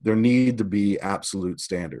 there need to be absolute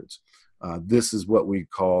standards. This is what we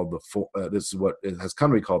call this is what it has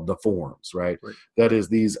come to be called the forms, right? That is,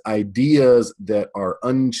 these ideas that are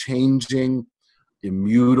unchanging,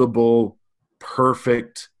 immutable,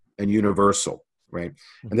 perfect, and universal, right?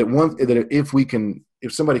 And that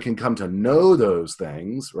if somebody can come to know those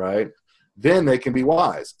things, right, then they can be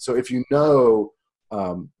wise. So if you know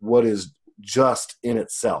what is just in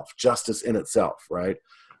itself, justice in itself, right?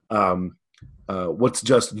 What's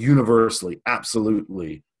just universally,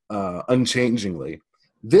 absolutely, unchangingly,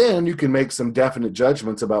 then you can make some definite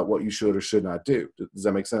judgments about what you should or should not do. Does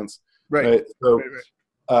that make sense? Right. So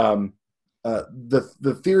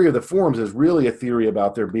the theory of the forms is really a theory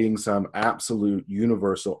about there being some absolute,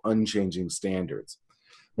 universal, unchanging standards.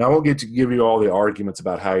 Now, I won't get to give you all the arguments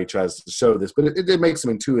about how he tries to show this, but it makes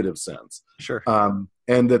some intuitive sense. Sure.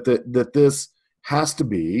 And that this has to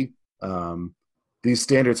be, these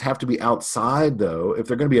standards have to be outside, though. If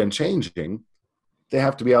they're going to be unchanging, they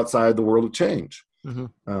have to be outside the world of change.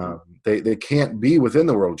 They can't be within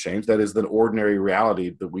the world of change. That is the ordinary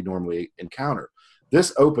reality that we normally encounter.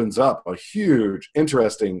 This opens up a huge,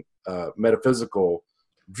 interesting metaphysical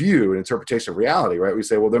view and interpretation of reality, right? We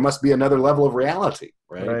say, well, there must be another level of reality,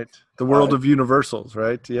 right? Right. The world of universals,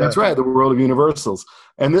 right? Yeah. That's right. The world of universals.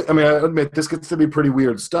 And I admit this gets to be pretty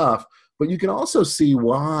weird stuff, But you can also see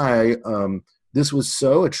why this was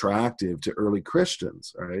so attractive to early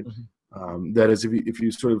Christians, right? Mm-hmm. That is, if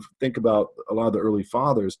you sort of think about a lot of the early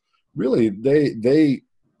fathers, really the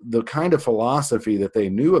kind of philosophy that they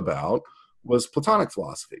knew about was Platonic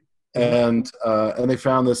philosophy. And they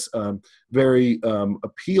found this very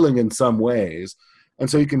appealing in some ways. And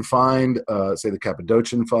so you can find, say, the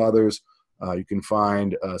Cappadocian Fathers, you can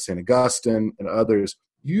find St. Augustine and others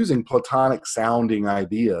using Platonic sounding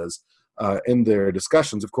ideas in their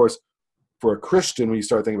discussions. Of course, for a Christian, when you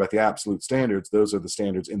start thinking about the absolute standards, those are the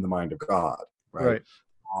standards in the mind of God, right?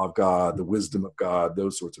 The law of God, the wisdom of God,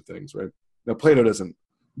 those sorts of things, right? Now, Plato doesn't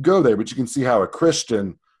go there, but you can see how a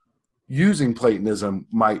Christian using Platonism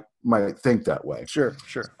might think that way. Sure.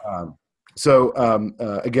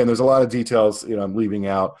 Again, there's a lot of details I'm leaving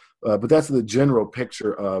out, but that's the general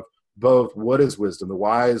picture of both what is wisdom. The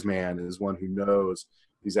wise man is one who knows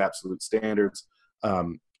these absolute standards,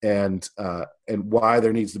 and why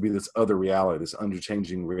there needs to be this other reality, this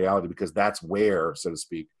underchanging reality, because that's where, so to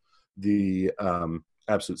speak, the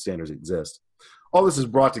absolute standards exist. All this is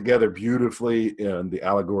brought together beautifully in the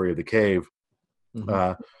allegory of the cave.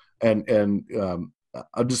 Mm-hmm.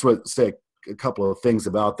 I just want to say a couple of things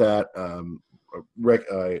about that. I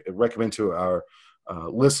recommend to our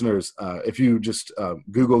listeners, if you just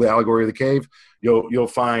Google the allegory of the cave, you'll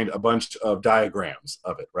find a bunch of diagrams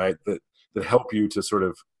of it, right? That help you to sort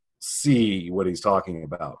of see what he's talking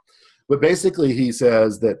about. But basically, he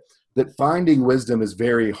says that finding wisdom is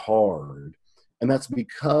very hard, and that's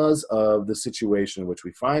because of the situation in which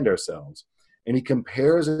we find ourselves. And he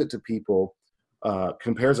compares it to people.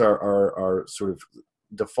 Compares our sort of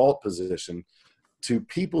default position to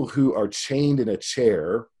people who are chained in a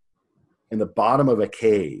chair in the bottom of a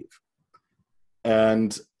cave,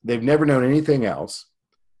 and they've never known anything else,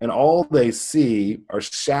 and all they see are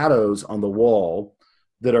shadows on the wall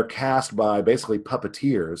that are cast by basically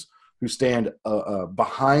puppeteers who stand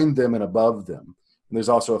behind them and above them. And there's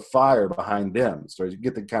also a fire behind them. So you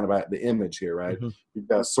get the kind of the image here, right? Mm-hmm. You've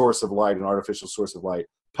got a source of light, an artificial source of light,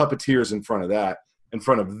 puppeteers in front of that. In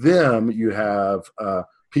front of them, you have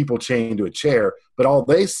people chained to a chair, but all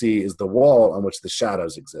they see is the wall on which the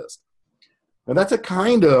shadows exist. And that's a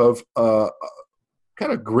kind of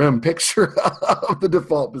grim picture of the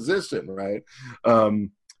default position, right?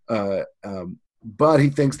 But he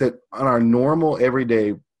thinks that on our normal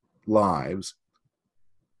everyday lives,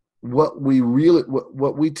 what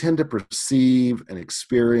we tend to perceive and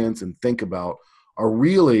experience and think about are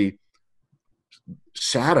really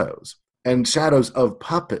shadows, and shadows of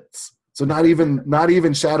puppets. So not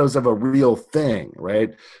even shadows of a real thing,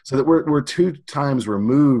 right? So that we're 2 times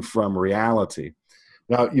removed from reality.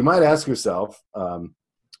 Now you might ask yourself, I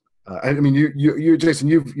mean, you Jason,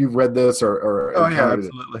 you've read this or oh yeah,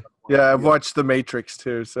 absolutely. Yeah, I've watched The Matrix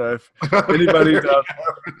too. So if anybody's out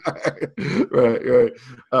there. Right.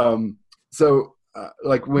 So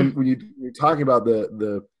like when you're talking about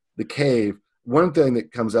the cave, one thing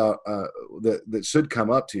that comes out that should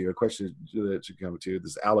come up to you, a question that should come to you,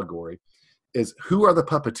 this allegory, is who are the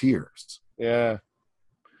puppeteers? Yeah.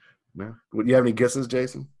 No? Do you have any guesses,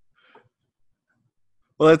 Jason?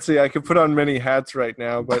 Well, let's see. I could put on many hats right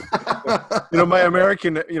now, but my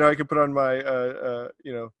American, I could put on my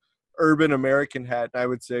urban American hat, and I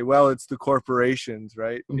would say, well, it's the corporations,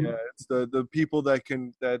 right? Mm-hmm. Yeah, it's the people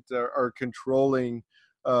that are controlling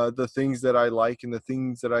the things that I like and the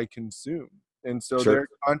things that I consume. And so They're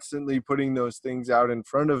constantly putting those things out in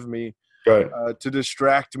front of me, right, to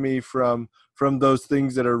distract me from those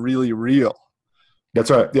things that are really real.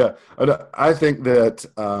 That's right. Yeah. I think that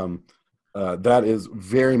that is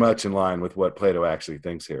very much in line with what Plato actually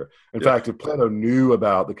thinks here. In fact, if Plato knew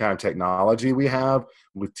about the kind of technology we have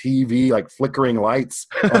with TV, like flickering lights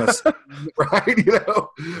on a right,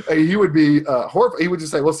 he would be horrified. He would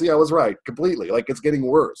just say, well, see, I was right completely. Like, it's getting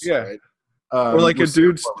worse. Yeah. Right? Or like a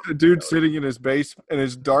dude sitting in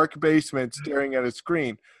his dark basement staring at a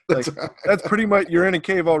screen. Like, that's pretty much, you're in a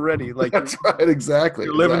cave already. Like, that's right, exactly.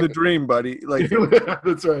 You're living the dream, buddy. Like,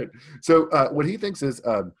 that's right. So what he thinks is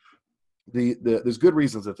there's good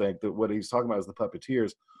reasons to think that what he's talking about is the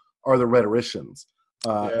puppeteers are the rhetoricians.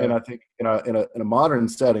 And I think in a modern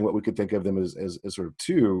setting, what we could think of them as sort of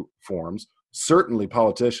 2 forms. Certainly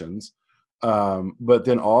politicians. But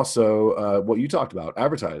then also what you talked about,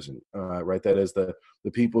 advertising, right? That is the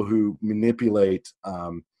people who manipulate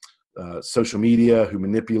social media, who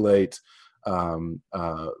manipulate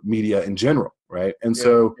media in general, right? And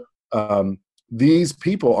so these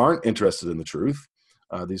people aren't interested in the truth.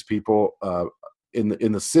 These people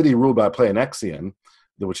in the city ruled by Pleonexion,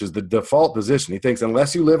 which is the default position. He thinks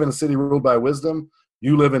unless you live in a city ruled by wisdom,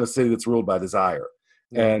 you live in a city that's ruled by desire.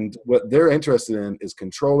 Yeah. And what they're interested in is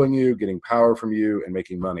controlling you, getting power from you, and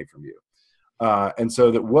making money from you. And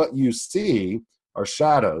so that what you see are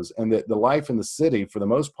shadows, and that the life in the city, for the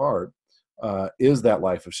most part, is that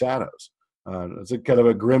life of shadows. It's a kind of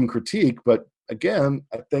a grim critique, but again,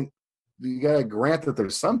 I think you got to grant that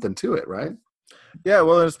there's something to it, right? Yeah,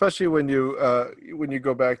 well, and especially when you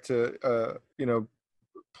go back to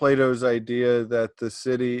Plato's idea that the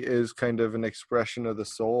city is kind of an expression of the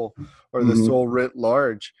soul, or the Mm-hmm. soul writ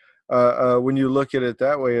large. When you look at it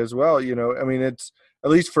that way as well, I mean, it's, at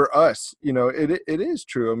least for us, it is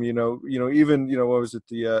true. I mean, even, what was it,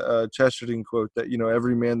 the Chesterton quote that,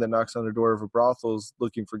 every man that knocks on the door of a brothel is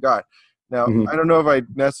looking for God. Now, Mm-hmm. I don't know if I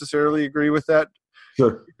necessarily agree with that.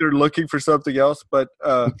 Sure. They're looking for something else, but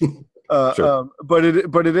Sure. but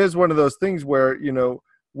it is one of those things where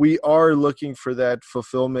we are looking for that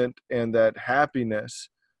fulfillment and that happiness,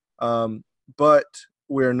 but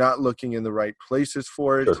we're not looking in the right places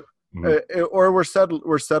for it, Sure. Mm-hmm. or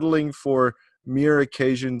we're settling for mere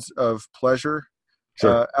occasions of pleasure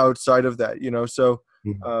Sure. outside of that. So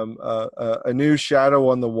Mm-hmm. a new shadow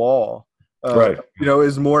on the wall, Right.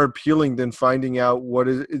 is more appealing than finding out what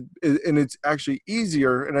is, and it's actually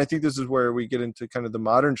easier. And I think this is where we get into kind of the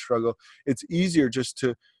modern struggle. It's easier just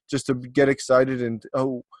to get excited and,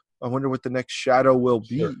 oh, I wonder what the next shadow will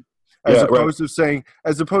be, Sure. as Yeah. Right. opposed to saying,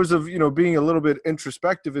 being a little bit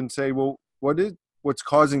introspective and say, well, what's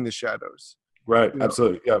causing the shadows? Right.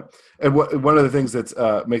 Absolutely. Yeah. And one of the things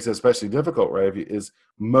that makes it especially difficult, right, is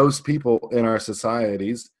most people in our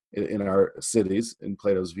societies, in our cities, in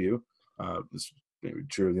Plato's view, this may be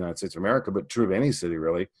true of the United States of America, but true of any city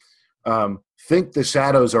really, think the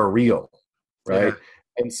shadows are real, right? Yeah.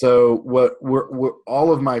 And so what we're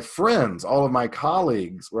all of my friends, all of my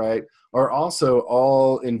colleagues, right, are also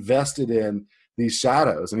all invested in these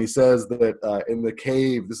shadows. And he says that in the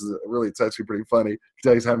cave, this is really, it's actually pretty funny.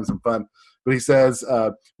 He's having some fun, but he says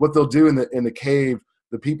what they'll do in the cave,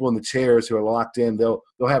 the people in the chairs who are locked in, they'll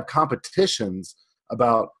have competitions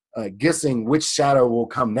about guessing which shadow will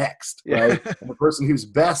come next, right? Yeah. And the person who's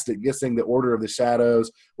best at guessing the order of the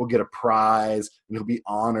shadows will get a prize, and he'll be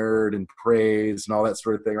honored and praised and all that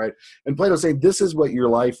sort of thing, right? And Plato's saying this is what your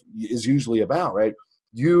life is usually about, right?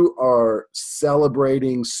 You are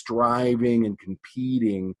celebrating, striving, and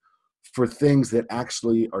competing for things that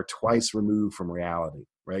actually are twice removed from reality,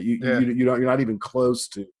 right? Yeah. You're not even close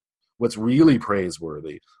to what's really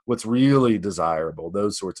praiseworthy, what's really desirable,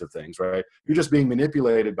 those sorts of things, right? You're just being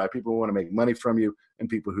manipulated by people who want to make money from you and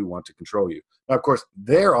people who want to control you. Now, of course,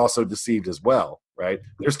 they're also deceived as well, right?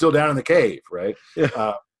 They're still down in the cave, right?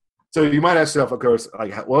 Yeah. So you might ask yourself, of course,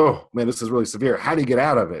 like, whoa, man, this is really severe. How do you get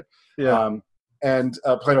out of it? Yeah. And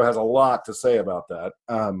Plato has a lot to say about that.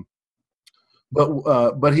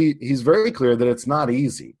 But he's very clear that it's not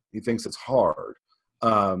easy. He thinks it's hard.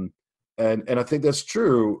 And I think that's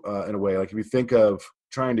true in a way. Like if you think of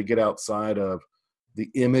trying to get outside of the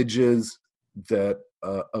images that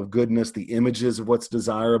of goodness, the images of what's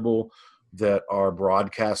desirable that are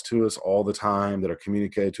broadcast to us all the time, that are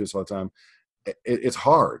communicated to us all the time, it's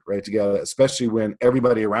hard, right, to get out of that, especially when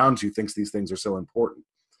everybody around you thinks these things are so important.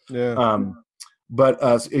 Yeah.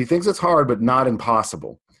 But he thinks it's hard, but not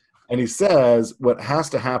impossible. And he says what has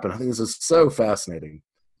to happen, I think this is so fascinating,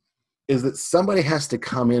 is that somebody has to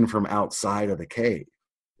come in from outside of the cave,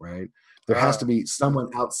 right? There has to be someone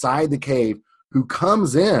outside the cave who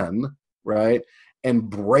comes in, right, and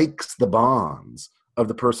breaks the bonds of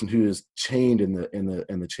the person who is chained in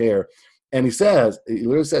the chair. And he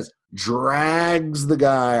literally says, drags the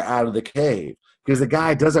guy out of the cave because the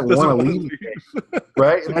guy doesn't want to leave the cave,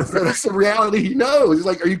 right? And that's the reality he knows. He's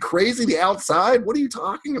like, are you crazy? The outside? What are you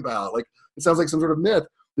talking about? Like, it sounds like some sort of myth.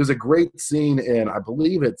 There's a great scene in, I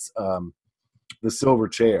believe it's The Silver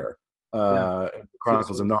Chair,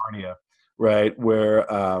 Chronicles of Narnia, right, where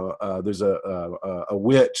there's a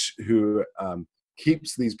witch who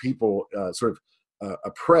keeps these people sort of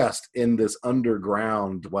oppressed in this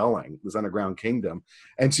underground dwelling, this underground kingdom.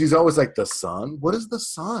 And she's always like, the sun? What is the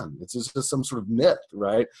sun? It's just some sort of myth,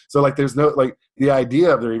 right? So like there's no, like the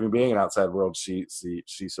idea of there even being an outside world she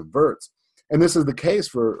subverts. And this is the case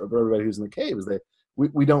for everybody who's in the cave, is that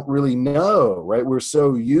we don't really know, right? We're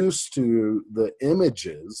so used to the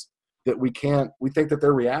images that we think that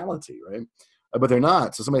they're reality, right? But they're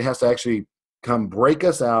not. So somebody has to actually come break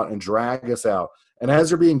us out and drag us out. And as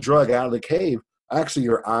you're being dragged out of the cave, actually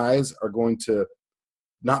your eyes are going to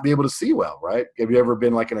not be able to see well, right? Have you ever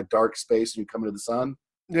been like in a dark space and you come into the sun?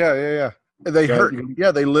 Yeah. They hurt.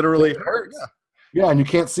 Yeah, they literally hurt. Yeah, and you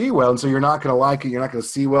can't see well, and so you're not going to like it. You're not going to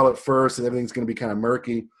see well at first, and everything's going to be kind of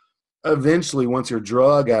murky. Eventually, once you're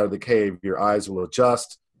dragged out of the cave, your eyes will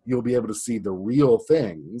adjust, you'll be able to see the real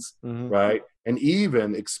things, right? And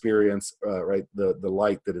even experience, right, the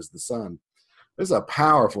light that is the sun. This is a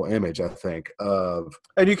powerful image, I think, of.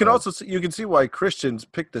 And you can also see, you can see why Christians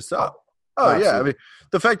pick this up. Oh absolutely. yeah, I mean,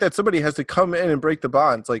 the fact that somebody has to come in and break the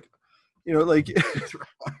bonds, like, you know, like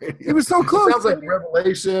it was so close. It sounds like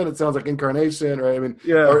Revelation. It sounds like Incarnation, right? I mean,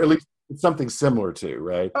 yeah, or at least it's something similar to,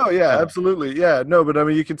 right? Oh yeah, absolutely. Yeah, no, but I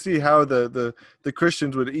mean, you can see how the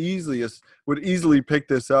Christians would easily pick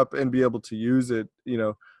this up and be able to use it, you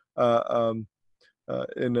know,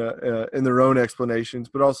 in their own explanations,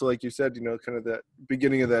 but also, like you said, you know, kind of that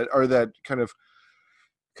beginning of that, or that kind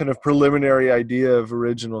of preliminary idea of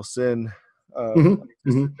original sin.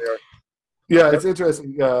 Yeah, it's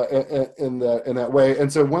interesting in that way.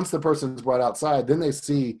 And so once the person's brought outside, then they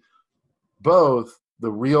see both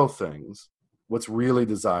the real things, what's really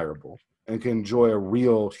desirable, and can enjoy a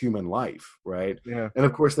real human life, right? Yeah. And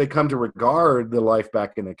of course, they come to regard the life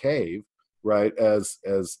back in the cave, right, as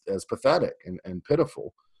pathetic and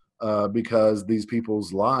pitiful, because these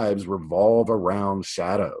people's lives revolve around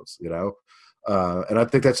shadows, you know. And I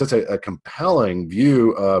think that's such a compelling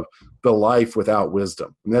view of the life without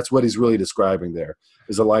wisdom. And that's what he's really describing there,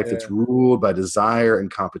 is a life that's ruled by desire and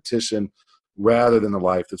competition rather than the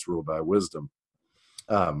life that's ruled by wisdom.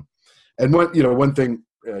 And one thing,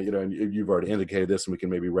 and you've already indicated this, and we can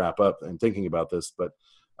maybe wrap up in thinking about this, but,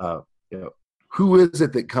 who is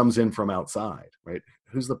it that comes in from outside, right?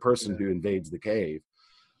 Who's the person who invades the cave?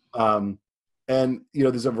 And,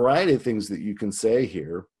 there's a variety of things that you can say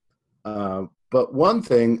here. But one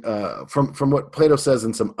thing, from what Plato says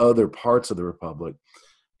in some other parts of the Republic,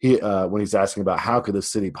 when he's asking about how could the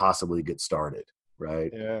city possibly get started,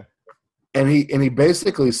 right? Yeah. And he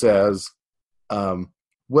basically says,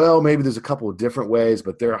 well, maybe there's a couple of different ways,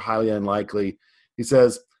 but they're highly unlikely. He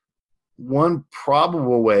says, one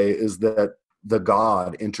probable way is that the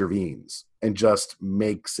god intervenes and just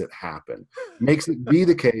makes it happen, makes it be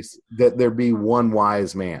the case that there be one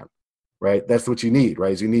wise man, right? That's what you need,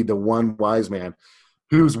 right? Is you need the one wise man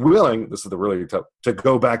who's willing, this is the really tough, to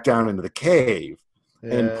go back down into the cave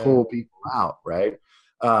and pull people out, right?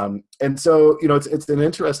 And so, it's an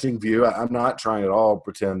interesting view. I'm not trying at all to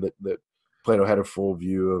pretend that Plato had a full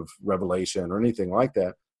view of Revelation or anything like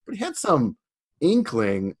that, but he had some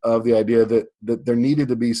inkling of the idea that there needed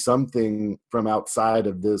to be something from outside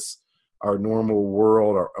of this, our normal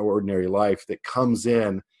world, our ordinary life, that comes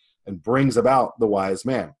in and brings about the wise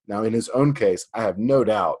man. Now, in his own case, I have no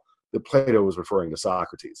doubt that Plato was referring to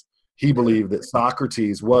Socrates. He believed that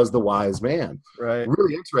Socrates was the wise man. Right.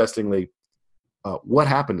 Really interestingly, what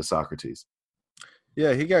happened to Socrates?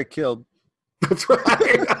 Yeah, he got killed. That's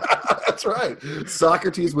right. That's right.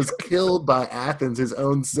 Socrates was killed by Athens, his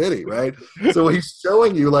own city, right? So he's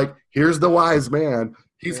showing you, like, here's the wise man.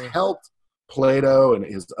 He's helped Plato and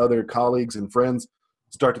his other colleagues and friends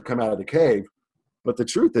start to come out of the cave. But the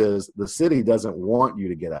truth is, the city doesn't want you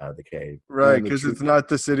to get out of the cave. Right, because it's not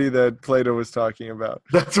the city that Plato was talking about.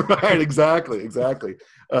 That's right, exactly. And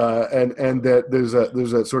that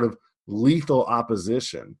there's a sort of lethal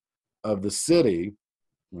opposition of the city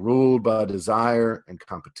ruled by desire and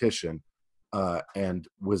competition and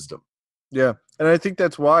wisdom. Yeah, and I think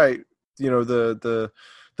that's why,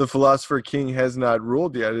 the philosopher king has not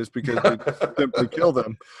ruled yet, is because we simply kill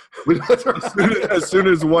them. as soon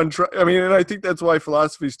as one and I think that's why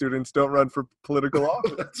philosophy students don't run for political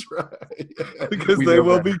office. That's right. Yeah. Because they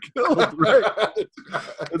will be killed, right?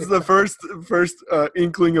 It's the first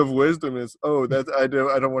inkling of wisdom is, I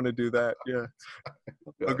don't want to do that. Yeah.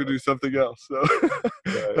 I'm going to do something else. So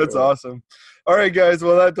that's awesome. All right, guys.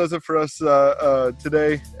 Well, that does it for us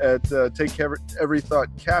today at Take Every Thought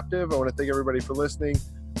Captive. I want to thank everybody for listening.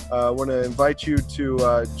 I want to invite you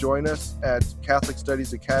to join us at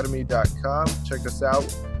CatholicStudiesAcademy.com. Check us out.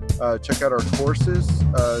 Check out our courses.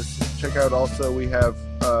 Check out also, we have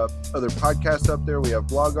other podcasts up there. We have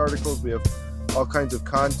blog articles. We have all kinds of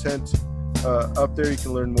content up there. You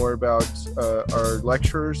can learn more about our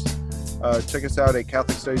lecturers. Check us out at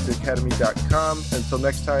CatholicStudiesAcademy.com. Until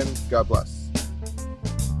next time, God bless.